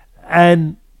 yeah.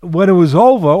 And when it was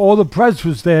over, all the press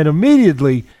was there, and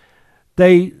immediately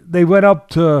they went up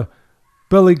to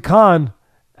Billy Kahn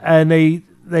and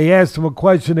they asked him a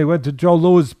question. They went to Joe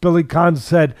Louis. Billy Kahn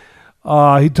said,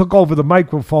 he took over the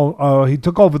microphone, he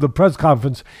took over the press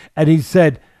conference, and he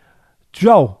said,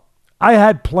 "Joe, I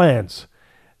had plans.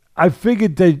 I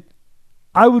figured that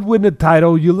I would win the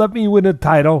title, you let me win the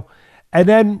title, and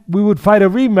then we would fight a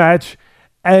rematch,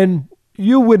 and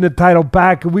you win the title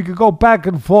back, and we could go back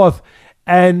and forth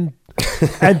and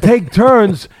take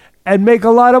turns and make a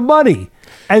lot of money."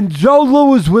 And Joe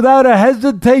Louis, without a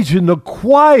hesitation, the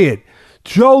quiet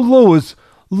Joe Louis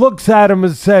looks at him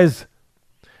and says,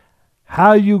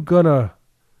 "How you gonna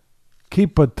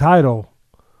keep a title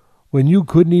when you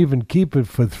couldn't even keep it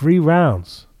for 3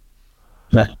 rounds,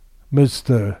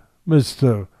 Mr.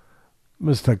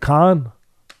 Kahn?"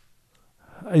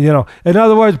 You know, in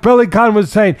other words, Billy Kahn was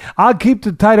saying, "I'll keep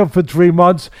the title for 3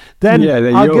 months, then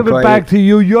I'll give it back to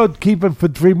you. You'll keep it for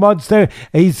 3 months." There,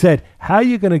 and he said, "How are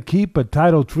you going to keep a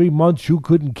title 3 months? You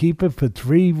couldn't keep it for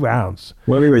 3 rounds."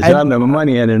 Well, he was on the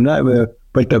money, and another.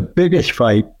 But the biggest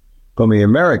fight from the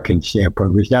American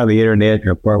standpoint was now the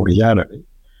international part was out of it.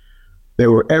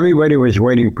 Everybody was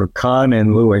waiting for Kahn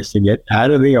and Lewis to get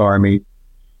out of the army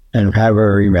and have a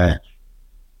rematch.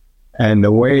 And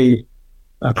the way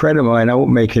a friend of mine, I won't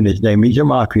mention his name, he's a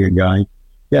mafia guy.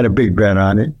 He had a big bet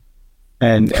on it.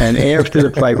 And after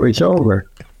the fight was over,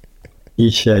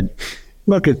 he said,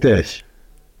 "Look at this.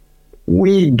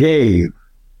 We gave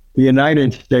the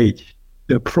United States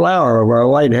the flower of our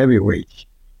light heavyweights,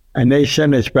 and they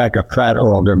sent us back a fat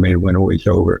alderman when it was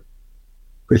over,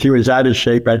 because he was out of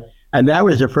shape." And that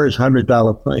was the first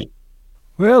 $100 fight.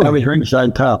 Really? That was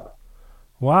ringside top.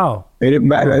 Wow. They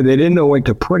didn't know what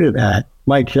to put it at.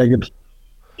 Mike Jacobs.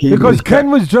 Because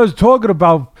Ken was just talking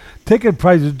about ticket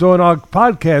prices during our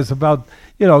podcast about,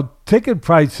 ticket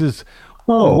prices,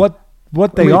 what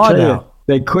they are now.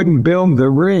 they couldn't build the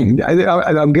ring.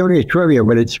 I'm giving you trivia,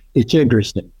 but it's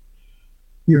interesting.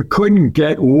 You couldn't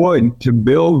get wood to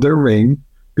build the ring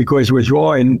because it was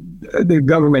all the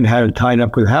government had it tied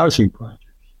up with housing projects.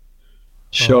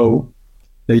 So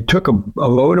they took a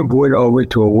load of wood over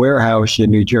to a warehouse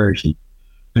in New Jersey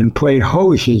and played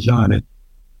hoses on it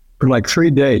for like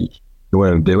 3 days. You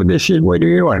want to do this? What do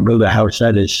you want to build a house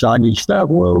out of soggy stuff?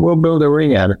 We'll build a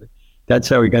ring out of it. That's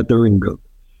how we got the ring built.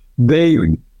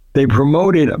 They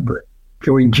promoted,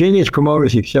 they were ingenious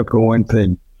promoters except for one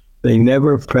thing. They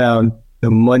never found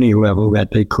the money level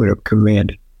that they could have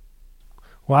commanded.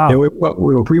 Wow.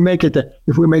 If we make it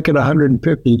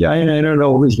 150, I don't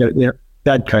know who's going to,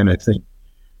 that kind of thing.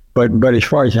 But as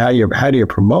far as how do you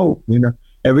promote,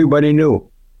 everybody knew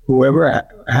whoever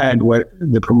had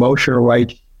the promotional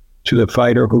rights to the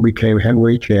fighter who became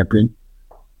heavyweight champion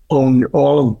owned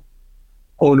all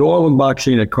of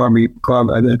boxing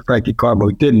that Frankie Carbo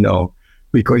didn't know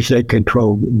because they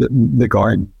controlled the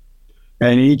garden.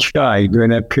 And each guy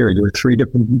during that period, there were 3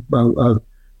 different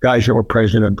guys that were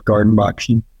president of garden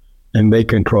boxing, and they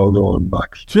controlled all of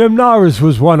boxing. Jim Norris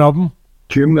was one of them.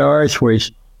 Jim Norris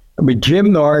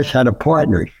had a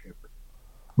partnership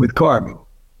with Carbo.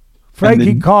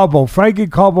 Frankie Carbo,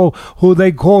 who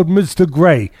they called Mr.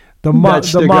 Gray, the mob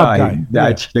guy.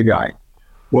 That's the guy.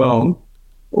 Well,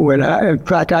 in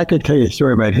fact, I could tell you a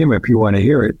story about him if you want to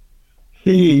hear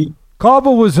it.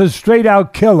 Carbo was a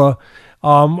straight-out killer,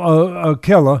 a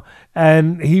killer,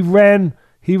 and he ran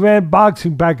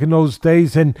boxing back in those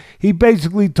days, and he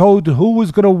basically told who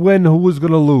was going to win, who was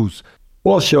going to lose.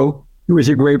 Also, he was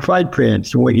a great fight fan,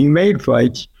 so when he made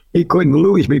fights, he couldn't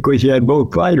lose because he had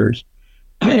both fighters.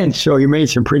 And so he made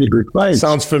some pretty good fights.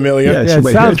 Sounds familiar. Yeah, it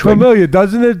sounds familiar,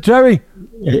 doesn't it, Jerry?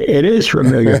 It is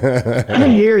familiar.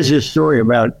 And here's a story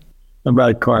about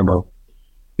Carbo.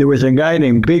 There was a guy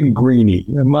named Big Greenie,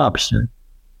 a mobster,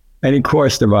 and he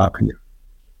crossed the mafia.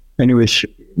 And he was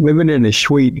living in a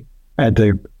suite at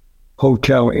the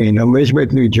hotel in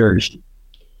Elizabeth, New Jersey.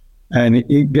 And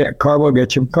Carbo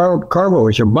gets him. Carbo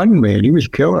was a button man. He was a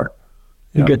killer.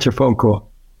 He gets a phone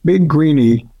call. Big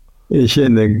Greenie is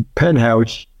in the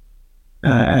penthouse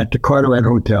at the Carteret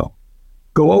Hotel.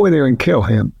 Go over there and kill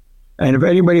him. And if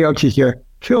anybody else is there,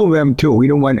 kill them too. We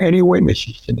don't want any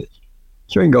witnesses to this.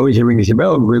 So he goes and rings the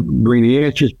bell. Greenie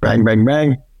answers, bang, bang,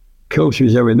 bang. Kills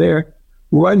who's ever there.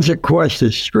 Runs across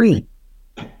the street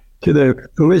to the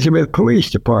Elizabeth Police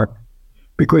Department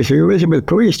because the Elizabeth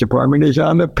Police Department is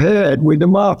on the pad with the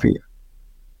mafia.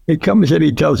 He comes in,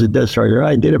 he tells the desk sergeant,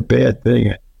 I did a bad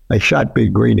thing. I shot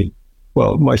Big Greenie.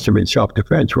 Well, it must have been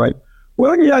self-defense, right?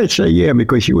 Well, yeah, I'd say yeah,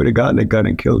 because he would have gotten a gun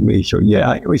and killed me. So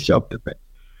yeah, it was self-defense.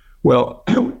 Well,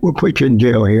 we'll put you in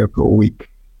jail here for a week.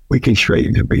 We can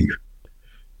straighten the beef.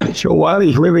 So while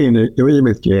he's living in the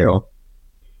Elizabeth jail,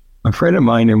 a friend of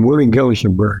mine named Willie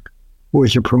Izenberg, who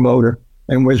was a promoter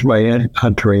and was my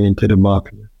entree into the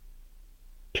mafia,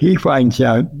 he finds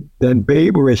out that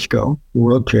Babe Risco,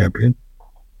 world champion,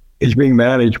 is being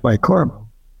managed by Carbo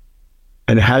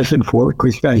and hasn't for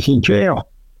because he's in jail.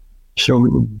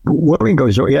 So Willie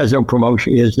goes, he has no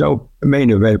promotion, he has no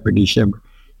main event for December.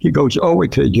 He goes over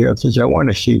to the jail and says, I want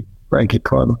to see Frankie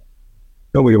Carbo.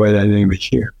 Nobody by that name is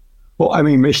here. Well, I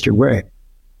mean, Mr. Gray.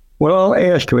 Well,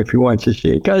 I'll ask him if he wants to see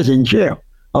it. The guy's in jail.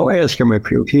 I'll ask him if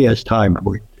he has time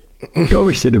for it.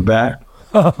 Goes to the back,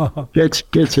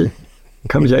 gets it,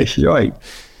 comes out and says, all right,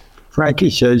 Frankie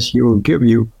says he will give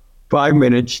you 5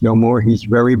 minutes, no more. He's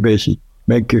very busy.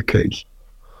 Make your case.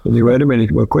 And he read a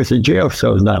minute. Well, of course, the jail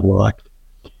cell is not locked.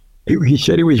 He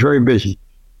said he was very busy.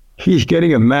 He's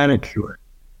getting a manicure.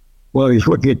 Well, he's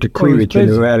looking at the cleavage in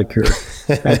the manicure.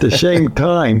 At the same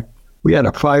time, we had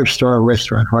a 5-star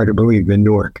restaurant, hard to believe, in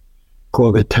Newark,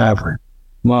 called The Tavern.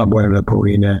 Mom wound up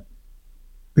owning that.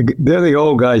 They're the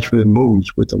old guys for the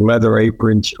movies with the leather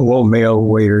aprons, all male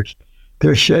waiters.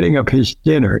 They're setting up his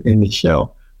dinner in the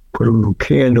cell. Put a little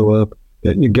candle up,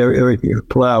 you get everything,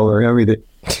 flour, everything.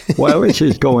 While this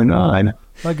is going on,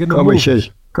 Carbo says,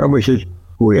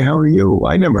 who the hell are you?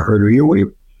 I never heard of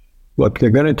you. Look,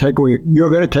 you're going to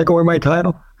take away my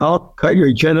title? I'll cut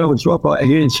your genitals off. He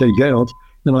didn't say genitals.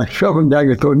 And I shove them down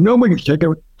your throat. Nobody's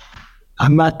taking it.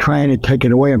 I'm not trying to take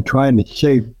it away. I'm trying to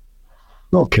save.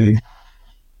 Okay.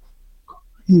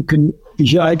 He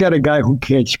said, I got a guy who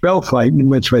can't spell fight, and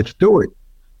let's do it.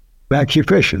 Maxie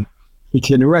Fisher.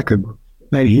 It's in the record book.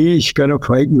 And he's going to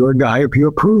fight your guy if you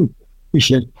approve. He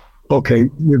said, okay,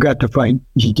 you got to fight.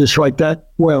 He said, just like that?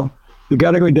 Well, you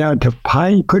got to go down to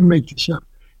couldn't make this up,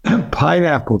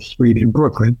 Pineapple Street in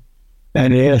Brooklyn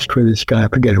and ask for this guy, I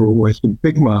forget who it was, the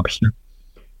big mobster,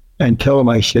 and tell him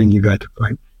I said you got to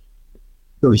fight.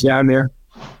 Goes down there,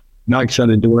 knocks on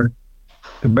the door.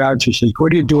 the bouncer says,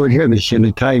 "What are you doing here?" This is an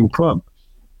Italian club.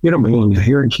 You don't belong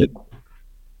here. He said,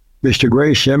 "Mr.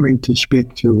 Gray sent me to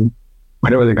speak to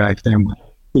whatever the guy's name was."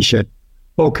 He said,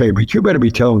 "Okay, but you better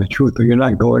be telling the truth or you're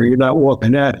not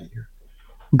walking out of here."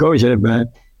 Goes to the back.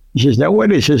 He says, "Now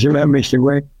what is this about, Mr.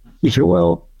 Gray?" He said,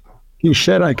 "Well, he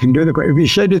said I can do the fight. If he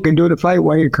said you can do the fight,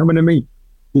 why are you coming to me?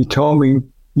 He told me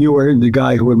you were the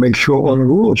guy who would make sure all the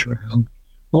rules were held."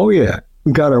 "Oh yeah,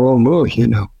 we got our own rules, you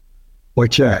know."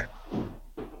 "What's that?"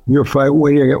 "Your fight,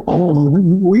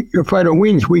 your fighter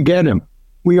wins, we get him.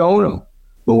 We own him.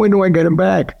 But when do I get him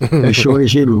back?" As soon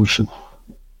as he loses.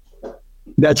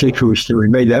 That's a true story.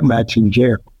 Made that match in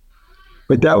jail.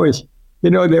 But that was,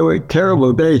 there were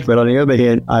terrible days, but on the other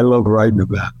hand, I love writing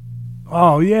about it.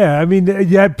 Oh, yeah. I mean,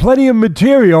 you had plenty of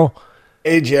material.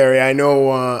 Hey, Jerry, I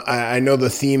know the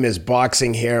theme is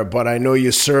boxing here, but I know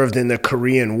you served in the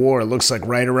Korean War. It looks like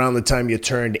right around the time you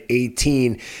turned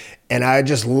 18. And I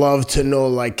just love to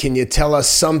know, can you tell us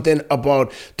something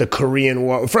about the Korean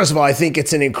War? First of all, I think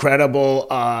it's an incredible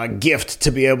gift to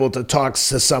be able to talk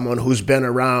to someone who's been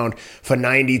around for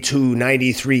 92,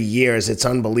 93 years. It's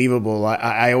unbelievable.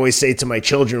 I always say to my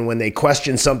children when they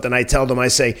question something, I tell them, I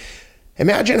say,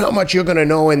 imagine how much you're going to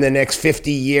know in the next 50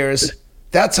 years.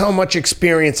 That's how much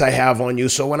experience I have on you.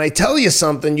 So when I tell you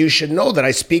something, you should know that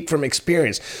I speak from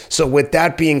experience. So with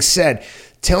that being said,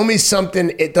 tell me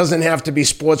something. It doesn't have to be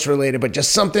sports related, but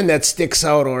just something that sticks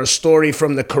out or a story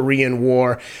from the Korean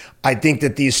War. I think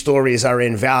that these stories are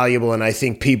invaluable and I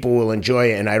think people will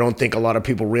enjoy it. And I don't think a lot of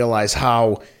people realize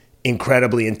how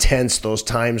incredibly intense those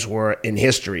times were in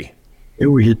history. It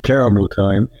was a terrible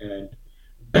time.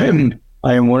 And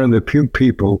I am one of the few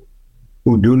people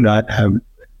who do not have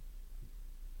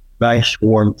nice,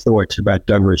 warm thoughts about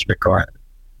Douglas MacArthur.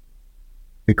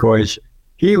 Because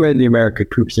he led the American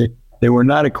troops. They were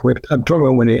not equipped. I'm talking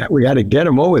about when we had to get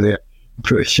them over there.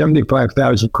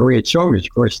 75,000 Korean soldiers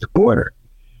across the border.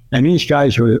 And these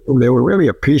guys they were really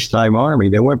a peacetime army.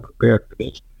 They weren't prepared for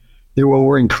this. They were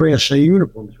wearing Class A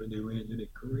uniforms when they landed in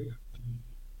Korea.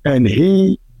 And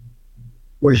he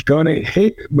was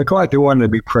MacArthur wanted to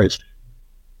be president.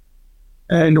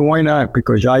 And why not?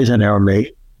 Because Eisenhower made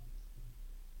it.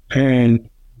 And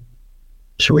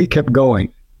so he kept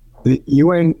going. The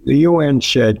UN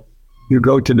said, you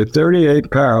go to the 38th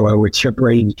parallel, which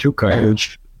separates the two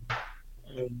countries,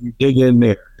 and you dig in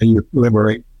there and you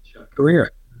liberate South Korea.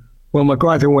 Well,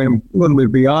 MacArthur went a little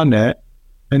bit beyond that,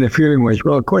 and the feeling was,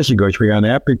 well, of course he goes beyond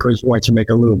that because he wants to make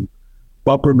a little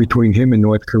buffer between him and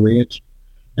North Koreans.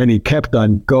 And he kept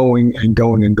on going and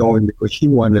going and going because he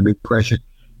wanted to be president.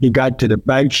 He got to the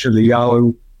banks of the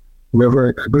Yalu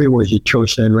River, I believe it was the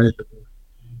Chosin Reservoir.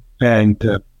 And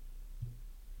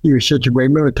he was such a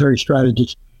great military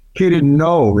strategist. He didn't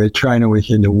know that China was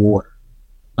in the war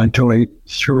until they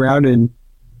surrounded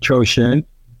Chosin,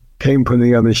 came from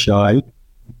the other side,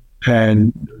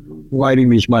 and riding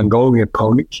these Mongolian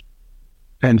ponies,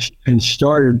 and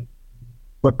started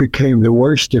what became the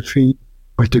worst defeat,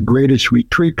 but the greatest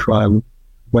retreat trial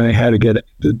when they had to get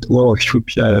the lowest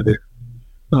troops out of there.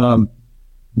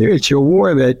 It's a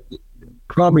war that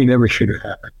probably never should have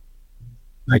happened.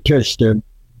 I just, the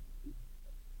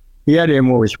other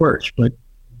war was worse, but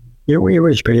it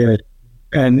was bad.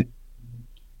 And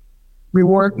we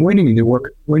weren't winning the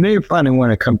war. When they finally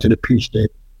want to come to the peace day,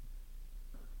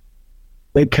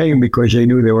 they came because they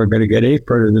knew they were going to get any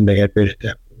further than they had been at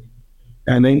that point.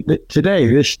 And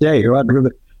this day,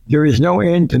 there is no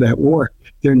end to that war.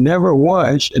 There never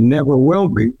was and never will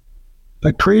be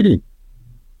a treaty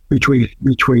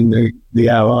between the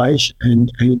Allies and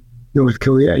North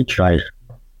Korea and China.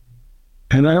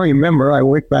 And I remember I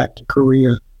went back to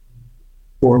Korea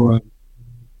for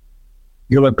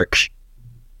the Olympics.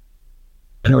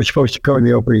 And I was supposed to cover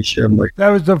the opening ceremony.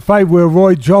 That was the fight where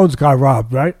Roy Jones got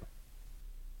robbed, right?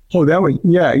 Oh, that was,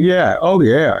 yeah. Oh,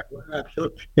 yeah.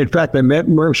 Absolutely. In fact, I met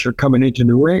Mercer coming into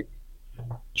the ring.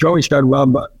 Jones got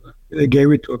robbed, they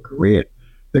gave it to a Korean.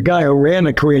 The guy who ran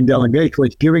the Korean delegation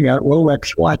was giving out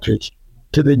Rolex watches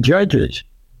to the judges.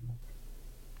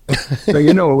 So,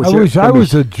 it was I wish I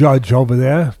was a judge over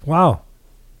there. Wow.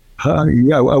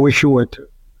 Yeah, I wish you were too.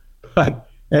 But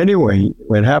anyway,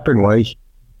 what happened was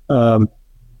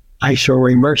I saw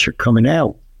Ray Mercer coming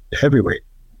out, heavyweight.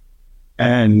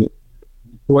 And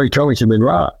Roy Jones had been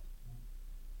robbed.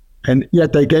 And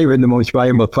yet they gave him the most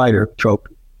valuable fighter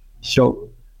trophy. So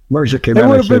Mercer came out. They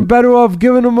would have been better off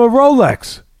giving him a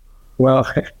Rolex. Well,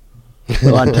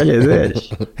 I'll tell you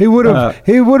this. He would have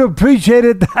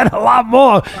appreciated that a lot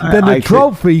more than the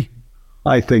trophy.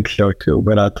 I think so too.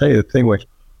 But I'll tell you the thing was,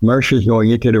 Mercer's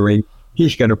going into the ring.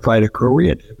 He's going to fight a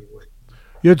Korean heavyweight.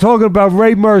 You're talking about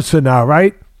Ray Mercer now,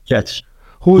 right? Yes.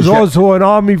 who was also an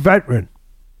Army veteran.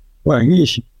 Well,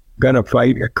 he's going to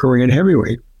fight a Korean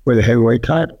heavyweight for the heavyweight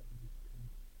title.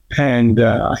 And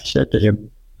I said to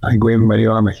him, I gave him my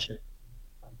arm, I said,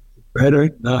 better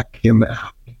knock him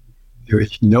out. There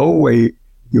is no way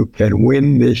you can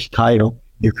win this title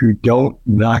if you don't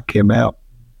knock him out.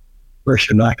 First,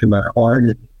 you knock him out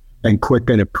hard and quick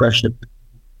and impressive.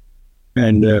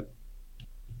 And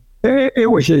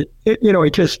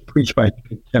it just preached my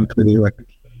contempt for the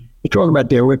Olympics. You talk about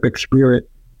the Olympic spirit.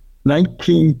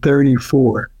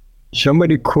 1934,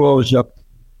 somebody crawls up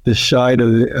the side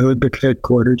of the Olympic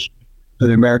headquarters, of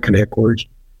the American headquarters,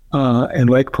 in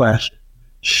Lake Placid,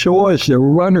 saws the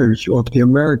runners of the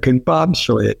American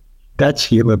bobsled. That's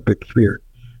the Olympic spirit.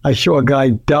 I saw a guy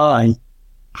die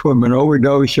from an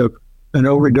overdose of a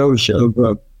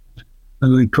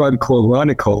drug called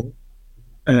Ronicol,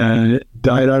 and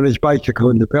died on his bicycle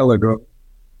in the velodrome,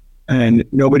 and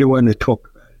nobody wanted to talk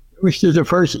about it. Which is the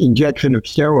first injection of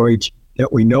steroids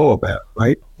that we know about,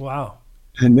 right? Wow.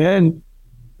 And then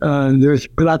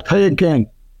but I'll tell you again,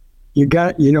 you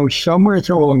got, somewhere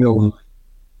along the line,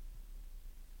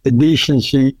 the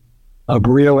decency of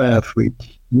real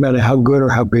athletes, no matter how good or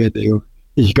how bad they are,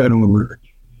 is going to emerge.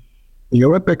 The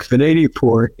Olympics in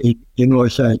 '84 in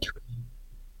Los Angeles,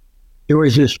 there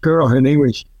was this girl, her name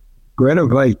was Greta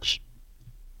Weitz.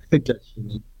 I think that's her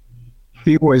name.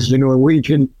 She was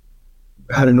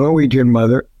had a Norwegian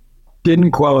mother,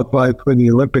 didn't qualify for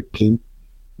the Olympic team,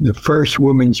 the first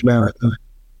women's marathon.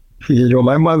 She said, well,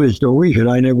 my mother's Norwegian.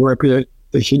 I never represented.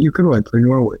 They said, you can run for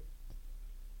Norway.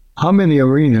 I'm in the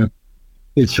arena.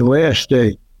 It's the last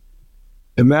day.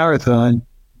 The marathon,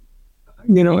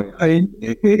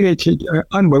 it's an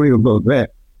unbelievable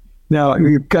event. Now,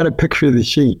 you've got to picture the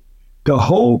scene. The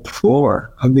whole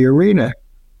floor of the arena,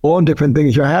 all different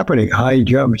things are happening. High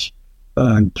jumps,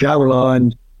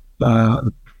 javelin,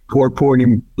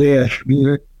 440 dash,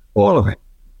 all of it.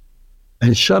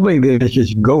 And suddenly there's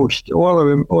this ghost, all of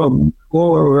them,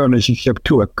 all around us except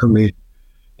two have come in.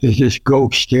 There's this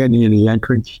ghost standing in the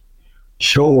entrance,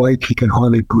 so white he can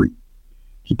hardly breathe.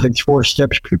 He takes 4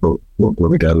 steps, people,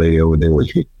 look at that lady over there.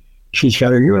 She's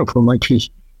got her uniform like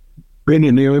she's been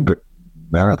in the Olympic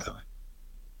marathon.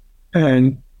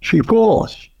 And she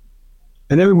falls.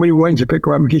 And everybody runs to pick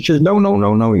her up, and she says, no,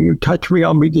 you touch me,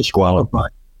 I'll be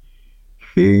disqualified.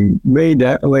 She made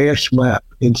that last lap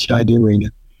inside the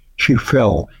arena. She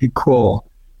fell, she crawled,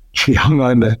 she hung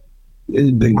on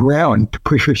the ground to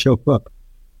push herself up.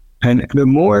 And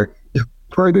the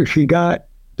further she got,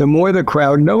 the more the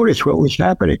crowd noticed what was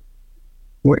happening.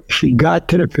 When she got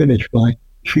to the finish line,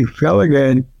 she fell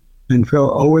again and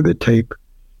fell over the tape.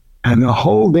 And the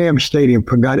whole damn stadium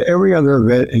forgot every other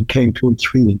event and came to its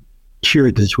feet and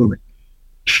cheered this woman.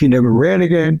 She never ran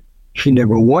again. She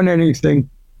never won anything,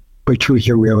 but she was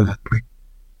a real athlete.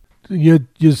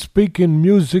 You're speaking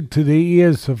music to the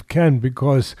ears of Ken,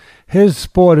 because his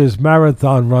sport is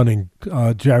marathon running,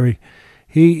 Jerry.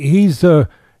 He is the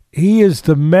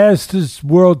Masters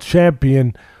World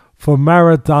Champion for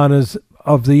marathoners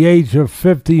of the age of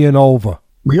 50 and over.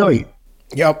 Really?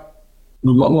 Yep.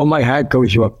 Well, my hat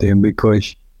goes up to him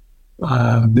because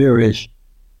there's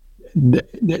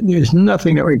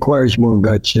nothing that requires more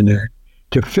guts in there.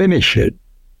 To finish it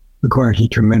requires a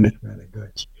tremendous amount of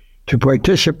guts. To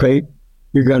participate,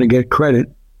 you got to get credit.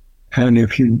 And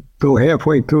if you go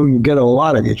halfway through, you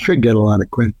should get a lot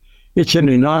of credit. It's an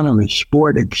anonymous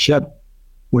sport, except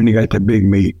when you got the big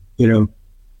meet,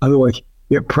 Otherwise,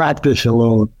 your practice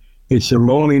alone, it's the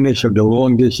loneliness of the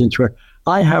long distance run.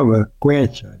 I have a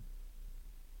grandson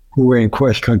who ran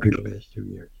cross country the last 2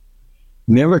 years.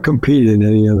 Never competed in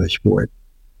any other sport.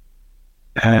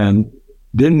 And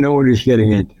didn't know what he was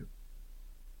getting into.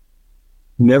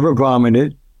 Never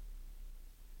vomited.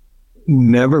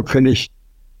 Never finished.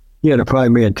 He had a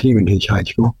 5-man team in his high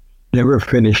school. Never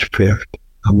finished 5th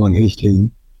among his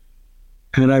team.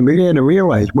 And I began to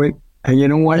realize, and you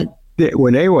know what?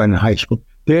 When they were in high school,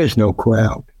 there's no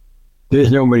crowd.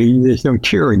 There's no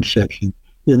cheering section.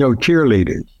 There's no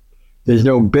cheerleaders. There's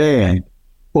no band.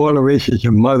 All there is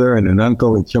a mother and an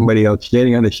uncle and somebody else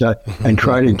standing on the side and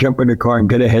trying to jump in the car and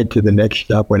get ahead to the next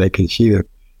stop where they can see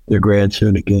their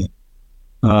grandson again.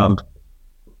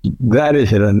 That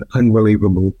is an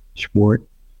unbelievable sport.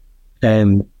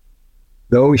 And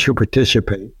those who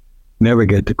participate never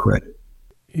get the credit.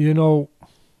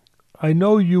 I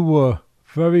know you were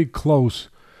very close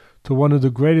to one of the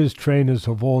greatest trainers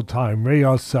of all time, Ray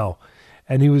Arcel.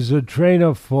 And he was a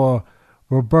trainer for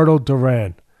Roberto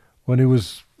Duran when he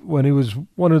was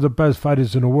one of the best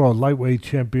fighters in the world, lightweight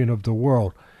champion of the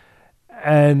world.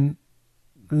 And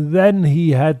then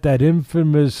he had that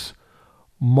infamous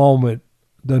moment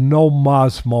the no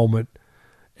Moss moment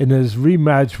in his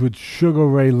rematch with Sugar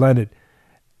Ray Leonard.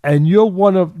 And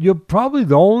you're probably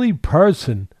the only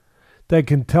person that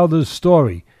can tell this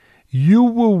story. You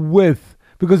were with,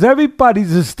 because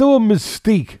there's still a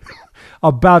mystique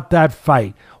about that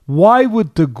fight. Why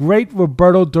would the great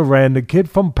Roberto Duran, the kid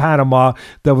from Panama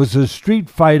that was a street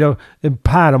fighter in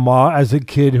Panama as a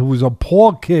kid, who was a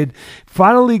poor kid,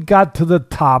 finally got to the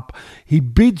top. He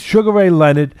beat Sugar Ray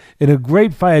Leonard in a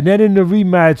great fight. And then in the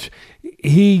rematch,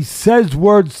 he says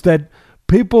words that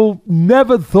people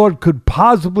never thought could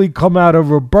possibly come out of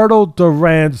Roberto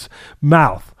Duran's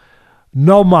mouth.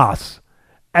 No mas.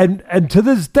 And to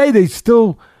this day,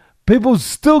 people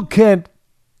still can't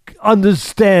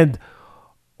understand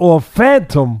or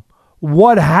phantom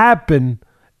what happened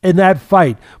in that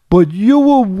fight. But you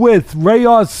were with Ray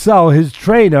Arcel, his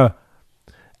trainer,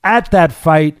 at that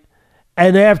fight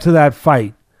and after that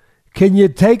fight. Can you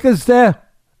take us there?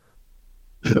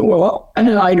 Well,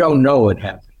 I don't know what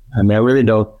happened. I mean, I really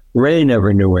don't. Ray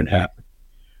never knew what happened.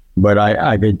 But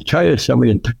I could tell you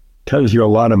something that tells you a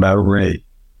lot about Ray.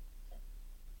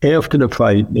 After the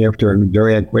fight, after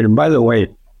Duran quit, and by the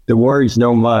way, the words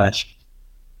no mas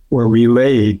were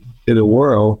relayed to the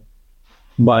world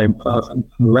by a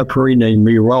referee named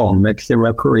Miron, Mexican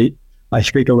referee. I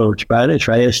speak a little Spanish.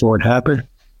 I asked him what happened,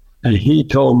 and he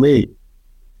told me,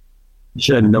 he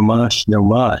said, no mas, no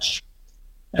mas.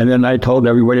 And then I told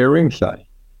everybody at ringside.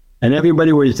 And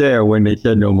everybody was there when they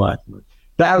said no mas.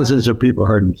 Thousands of people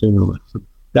heard him say no mas.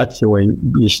 That's the way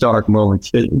historic moments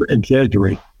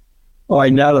exaggerate. All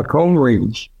right, now the phone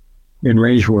rings in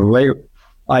Ray's room.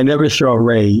 I never saw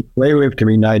Ray. Ray lived to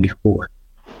be 94.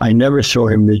 I never saw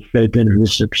him this shaken or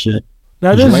this upset.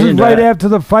 Now, this is right after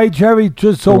the fight, Jerry,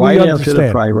 just so we understand. Right after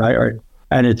the fight, right?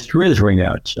 And it's drizzling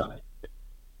outside.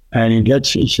 And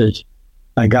he says,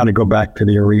 I got to go back to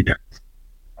the arena.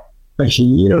 I said,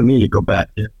 you don't need to go back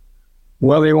there.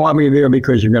 Well, they want me there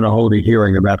because you're going to hold a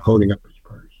hearing about holding up his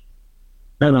purse.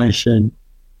 And I said,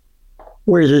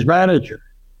 where's his manager?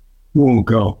 He won't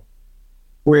go.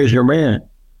 Where's your man?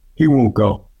 He won't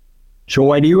go. So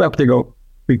why do you have to go?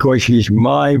 Because he's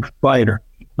my fighter.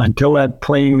 Until that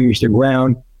plane leaves the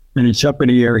ground and it's up in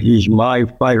the air, he's my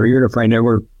fighter, even if I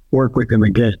never work with him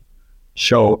again.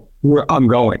 So I'm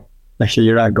going. I said,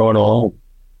 you're not going alone.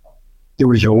 There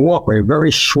was a walkway, a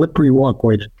very slippery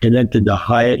walkway that connected the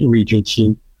Hyatt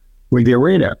Regency with the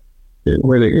arena,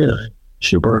 where the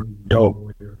super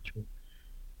dope.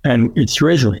 And it's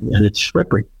drizzling and it's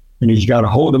slippery. And he's got a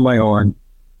hold of my arm,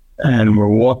 and we're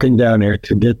walking down there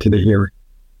to get to the hearing.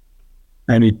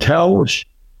 And he tells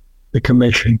the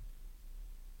commission,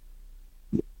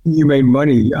 you made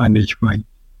money on this fight.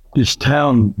 This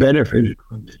town benefited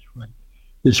from this fight.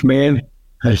 This man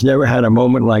has never had a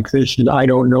moment like this, and I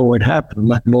don't know what happened. I'm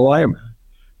not going to lie about it.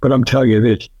 But I'm telling you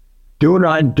this, do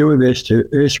not do this to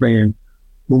this man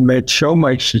who meant so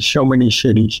much to so many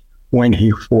cities when he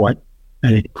fought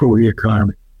and he improved the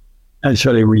economy. And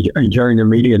so they adjourned the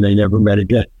meeting and they never met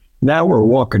again. Now we're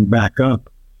walking back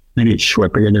up and he's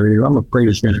slipping and everything. I'm afraid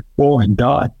he's going to fall and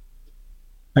die.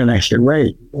 And I said,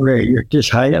 Ray, you're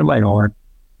just hanging on my arm.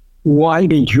 Why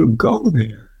did you go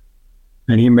there?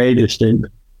 And he made a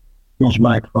statement. He's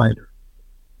my fighter.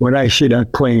 When I see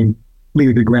that plane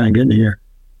leave the ground in the air,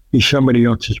 he's somebody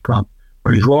else's problem.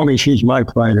 But as long as he's my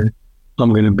fighter,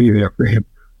 I'm going to be there for him.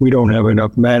 We don't have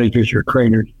enough managers or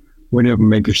trainers would ever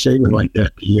make a statement like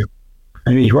that to you.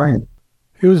 And he's right.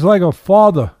 He was like a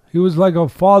father. He was like a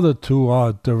father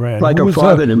to Duran. He was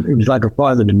like a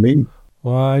father to me.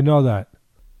 Well, I know that.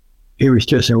 He was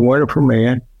just a wonderful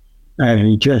man,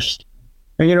 and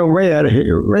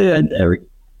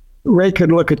Ray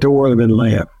could look at the world and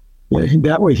laugh.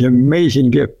 That was an amazing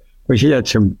gift, because he had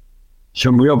some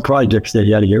real projects that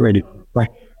he had to get ready for.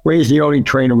 Ray's the only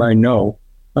trainer I know,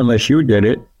 unless you did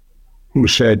it, who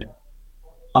said,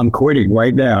 I'm quitting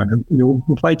right now.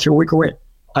 The fight's a week away.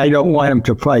 I don't want him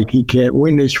to fight. He can't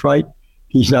win this fight.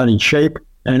 He's not in shape,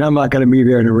 and I'm not going to be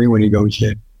there in the ring when he goes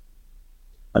in.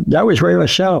 That was Ray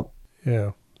LaSalle.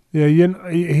 Yeah.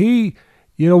 We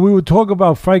were talking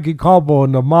about Frankie Carbo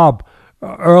and the mob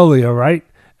earlier, right?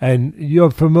 And your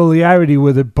familiarity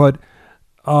with it, but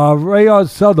Ray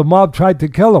Arcel, the mob tried to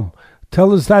kill him.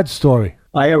 Tell us that story.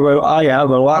 I have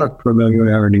a lot of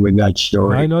familiarity with that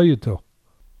story. I know you do.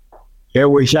 It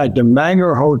was at the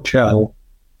Manger Hotel,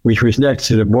 which was next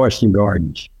to the Boston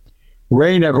Gardens.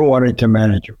 Ray never wanted to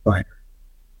manage a fighter,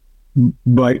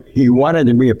 but he wanted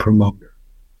to be a promoter.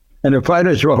 And the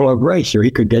fighters were all of Ray, so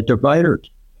he could get the fighters.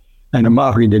 And the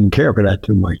Mafia didn't care for that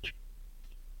too much.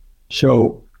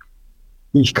 So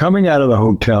he's coming out of the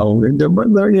hotel.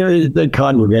 They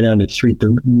congregate on the street.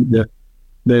 The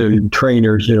the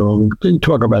trainers, didn't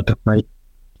talk about the fight.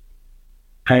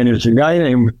 And there's a guy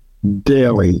named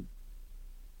Daly,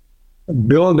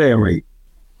 Bill Daly.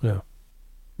 Yeah.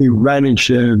 He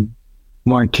managed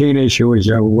Martinez, who was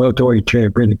a welterweight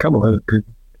champion, a couple of other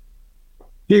people.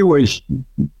 He was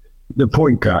the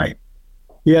point guy.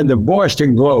 He had the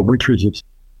Boston Globe, which was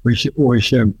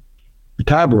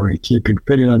tabloids. You could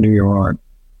fit it under your arm.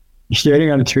 He's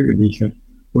standing on the trigger.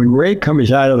 When Ray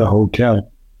comes out of the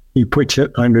hotel, he puts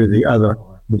it under the other,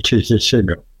 which is the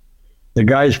signal. The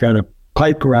guy's got a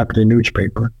pipe wrapped in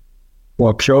newspaper,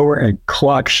 walks over and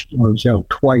clocks himself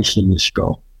twice in the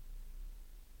skull.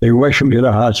 They rush him to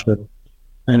the hospital.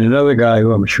 And another guy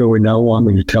who I'm sure would not want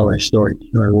me to tell his story,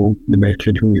 I won't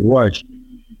mention who he was,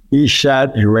 he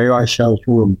sat in Ray Arcel's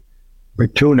room for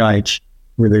 2 nights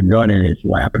with a gun in his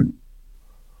lap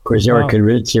because they were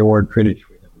convinced they weren't finished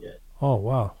with him yet. Oh,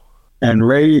 wow. And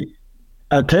Ray,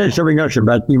 I'll tell you something else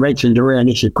about me. Mentioned Duran.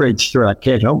 It's a great story. I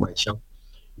can't help myself.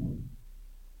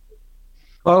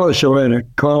 Carlos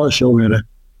Salinas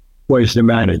was the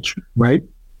manager, right?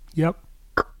 Yep.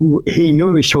 He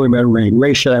knew the story about Ray.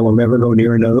 Ray said, I will never go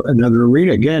near another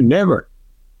arena again, never.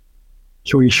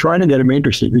 So he's trying to get him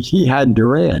interested because he had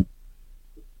Duran.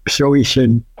 So he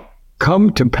said,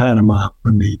 come to Panama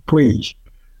for me, please.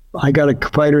 I got a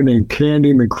fighter named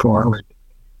Candy McFarland.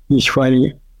 He's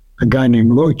fighting a guy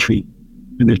named Lochi,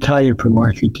 an Italian from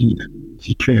Argentina.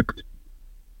 He's a champion.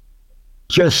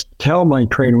 Just tell my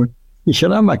trainer. He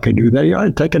said, I'm not going to do that. You ought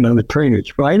to take another trainer's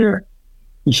fighter.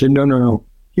 He said, no.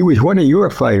 He was one of your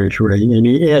fighters, Ray, and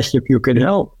he asked if you could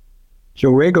help.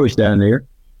 So Ray goes down there,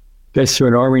 gets to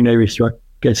an Army Navy store,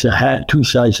 gets a hat 2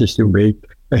 sizes too big,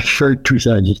 a shirt 2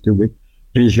 sizes too big,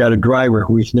 and he's got a driver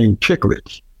who's named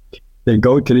Chicklets. They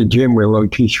go to the gym where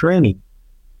Lochi's training.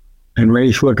 And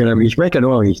Ray's looking at him, he's making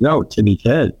all these notes in his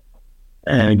head.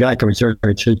 And a guy comes over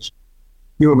and says,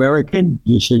 you American?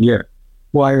 He said, yeah.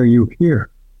 Why are you here?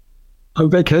 On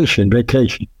vacation.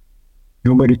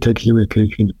 Nobody takes a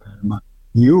vacation to Panama.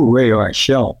 You, Ray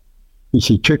Arcel. He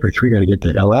said, Chicklets, we got to get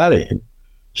the hell out of here.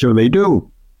 So they do.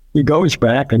 He goes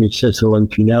back and he says to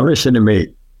Lochi, now listen to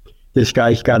me. This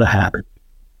guy's got a habit.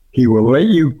 He will let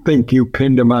you think you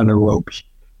pinned him on the ropes.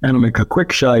 And he'll make a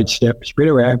quick sidestep, spin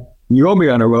around, you'll be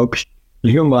on the ropes,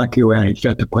 and he'll knock you out. He's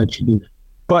got the punch to do that.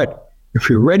 But if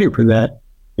you're ready for that,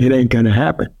 it ain't going to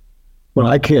happen. Well,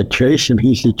 I can't chase him.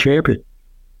 He's the champion.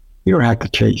 You don't have to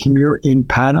chase him. You're in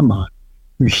Panama.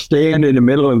 You stand in the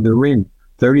middle of the ring.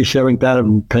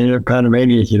 37,000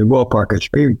 Panamanians in the ballpark are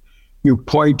screaming. You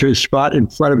point to a spot in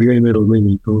front of you in the middle of the ring.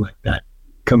 You go like that.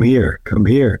 Come here. And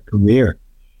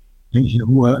he said,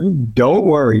 well, don't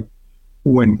worry.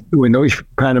 When those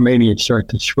Panamanians start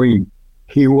to scream,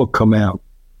 he will come out.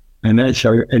 And that's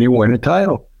how, and he won a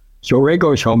title. So Ray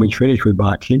goes home, he's finished with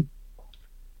boxing.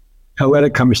 Aletta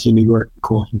comes to New York and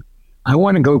calls him. I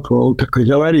want to go for old time, because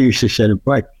Aletta used to set him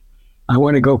right. I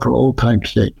want to go for old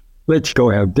time's sake. Let's go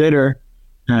have dinner,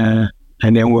 and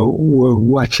then we'll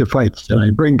watch the fights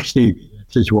tonight. Bring Stevie,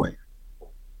 that's his wife.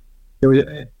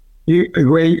 Ray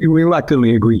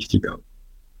reluctantly agrees to go.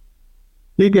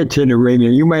 He gets in the ring,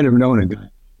 and you might have known a guy.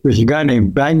 There's a guy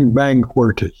named Bang Bang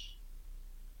Cortez.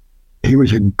 He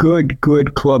was a good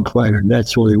club fighter.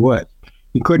 That's what he was.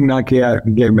 He couldn't knock you out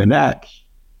and give him an axe.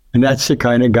 And that's the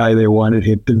kind of guy they wanted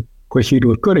him to, of course, he'd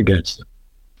look good against them.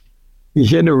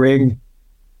 He's in the ring.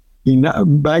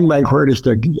 Bang Bang Cortez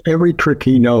does every trick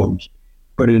he knows.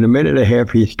 But in a minute and a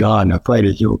half, he's gone. The fight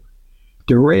is over.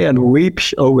 Duran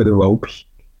leaps over the ropes.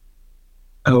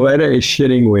 Aletta is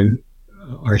sitting with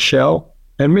Arcel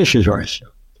and Mrs. Arcel.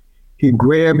 He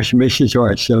grabs Mrs.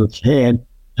 Arcel's hand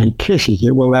and kisses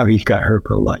it. Well, now he's got her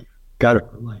for life.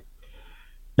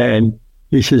 And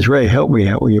he says, Ray, help me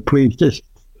out, will you please?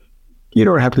 You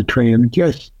don't have to train him.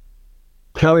 Just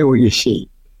tell me what you see.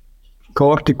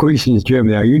 Go up to Gleason's gym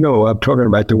now. You know, I'm talking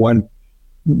about the one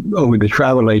over the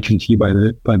travel agency by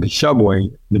the subway,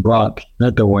 the Bronx,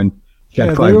 not the one. The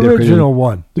original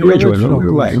one. The original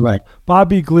right.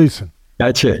 Bobby Gleason.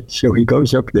 That's it. So he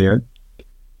goes up there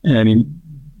and he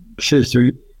says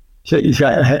to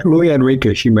Louis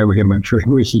Enriquez, you remember him, I'm sure, he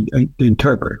was the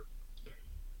interpreter.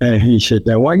 And he said,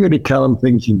 I want you to tell him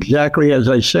things exactly as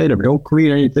I say them. Don't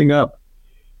clean anything up.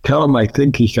 Tell him I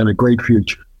think he's got a great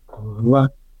future. Well,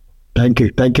 thank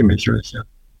you, Mr. Russell.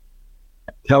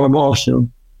 Tell him also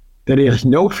that he has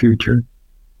no future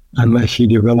unless he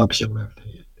develops a left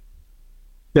hand.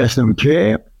 Yes, no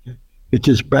jab. It's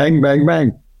just bang, bang,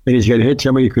 bang. And he's going to hit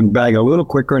somebody who can bang a little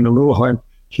quicker and a little harder.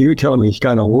 So you tell him he's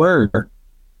got to learn.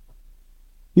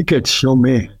 He gets so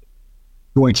mad.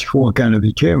 He wants to walk out of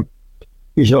the gym.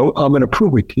 He said, I'm going to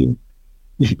prove it to you.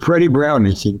 Freddie Brown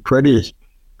is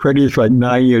Freddie's like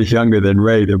 9 years younger than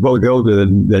Ray. They're both older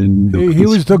than He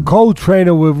was the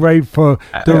co-trainer with Ray for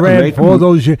Duran for all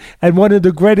those years, and one of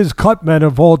the greatest cut men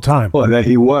of all time. Well, that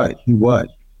he was.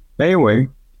 Anyway,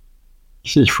 he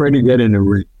says, Freddie, get in the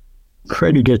ring.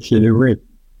 Freddie gets in the ring.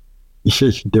 He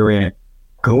says, Duran,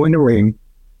 go in the ring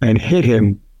and hit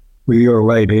him with your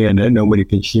right hand, and nobody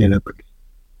can stand up again.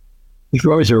 He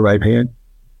throws her right hand.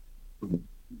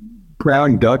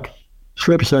 Brown duck,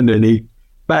 slips underneath,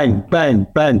 bang, bang,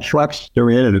 bang, slaps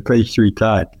Duran in the face 3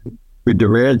 times. With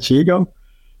Duran's ego,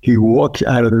 he walks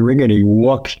out of the ring and he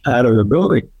walks out of the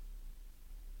building.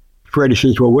 Freddie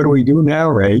says, well, what do we do now,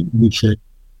 Ray? He said,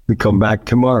 we come back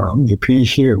tomorrow. If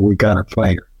he's here, we got to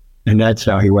fight her. And that's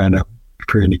how he wound up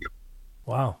training him.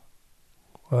 Wow.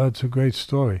 Well, that's a great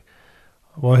story.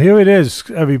 Well, here it is,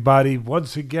 everybody.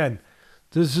 Once again,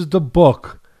 this is the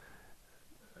book.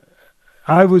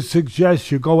 I would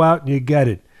suggest you go out and you get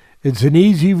it. It's an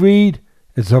easy read.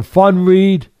 It's a fun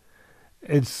read.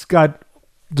 It's got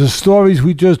the stories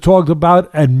we just talked about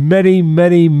and many,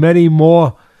 many, many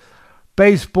more.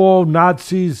 Baseball,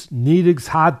 Nazis, Nedick's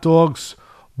hot dogs.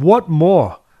 What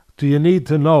more do you need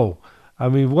to know? I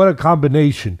mean, what a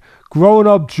combination. Growing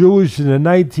up Jewish in the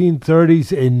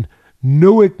 1930s in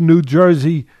Newark, New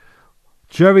Jersey,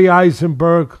 Jerry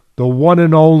Izenberg, the one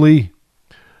and only.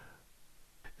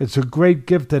 It's a great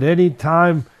gift at any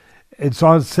time. It's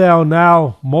on sale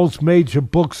now. Most major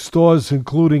bookstores,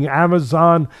 including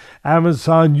Amazon,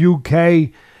 Amazon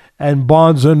UK, and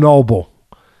Barnes & Noble.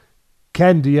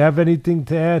 Ken, do you have anything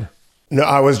to add? No,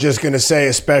 I was just going to say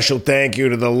a special thank you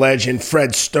to the legend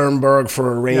Fred Sternberg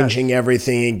for arranging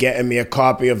everything and getting me a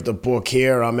copy of the book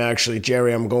here. I'm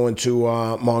going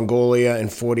to Mongolia in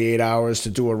 48 hours to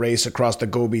do a race across the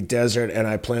Gobi Desert, and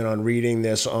I plan on reading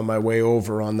this on my way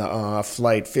over on the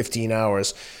flight, 15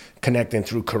 hours, connecting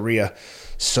through Korea.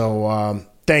 So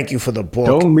thank you for the book.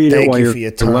 Don't read thank it while you you're for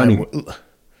your time. running.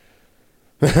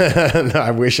 No, I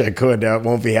wish I could. That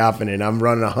won't be happening. I'm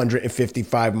running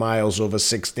 155 miles over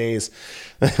 6 days.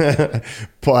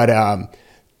 But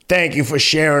thank you for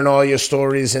sharing all your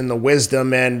stories and the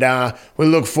wisdom. And we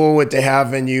look forward to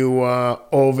having you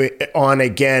on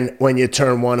again when you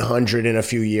turn 100 in a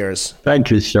few years.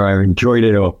 Thank you, sir. I enjoyed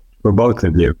it all for both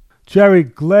of you. Jerry,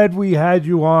 glad we had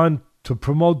you on to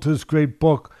promote this great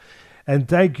book. And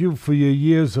thank you for your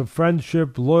years of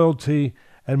friendship, loyalty,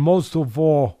 and most of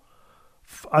all,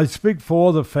 I speak for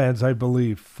all the fans, I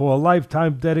believe, for a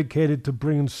lifetime dedicated to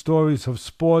bringing stories of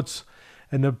sports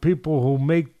and the people who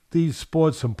make these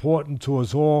sports important to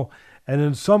us all, and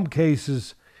in some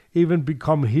cases, even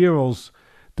become heroes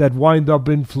that wind up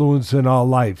influencing our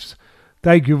lives.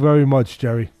 Thank you very much,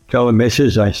 Jerry. Tell the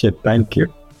missus I said thank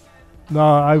you. No,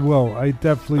 I will. I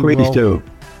definitely will. Please do.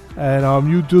 And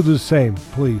you do the same,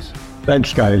 please.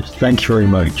 Thanks, guys. Thanks very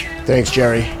much. Thanks,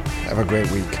 Jerry. Have a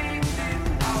great week.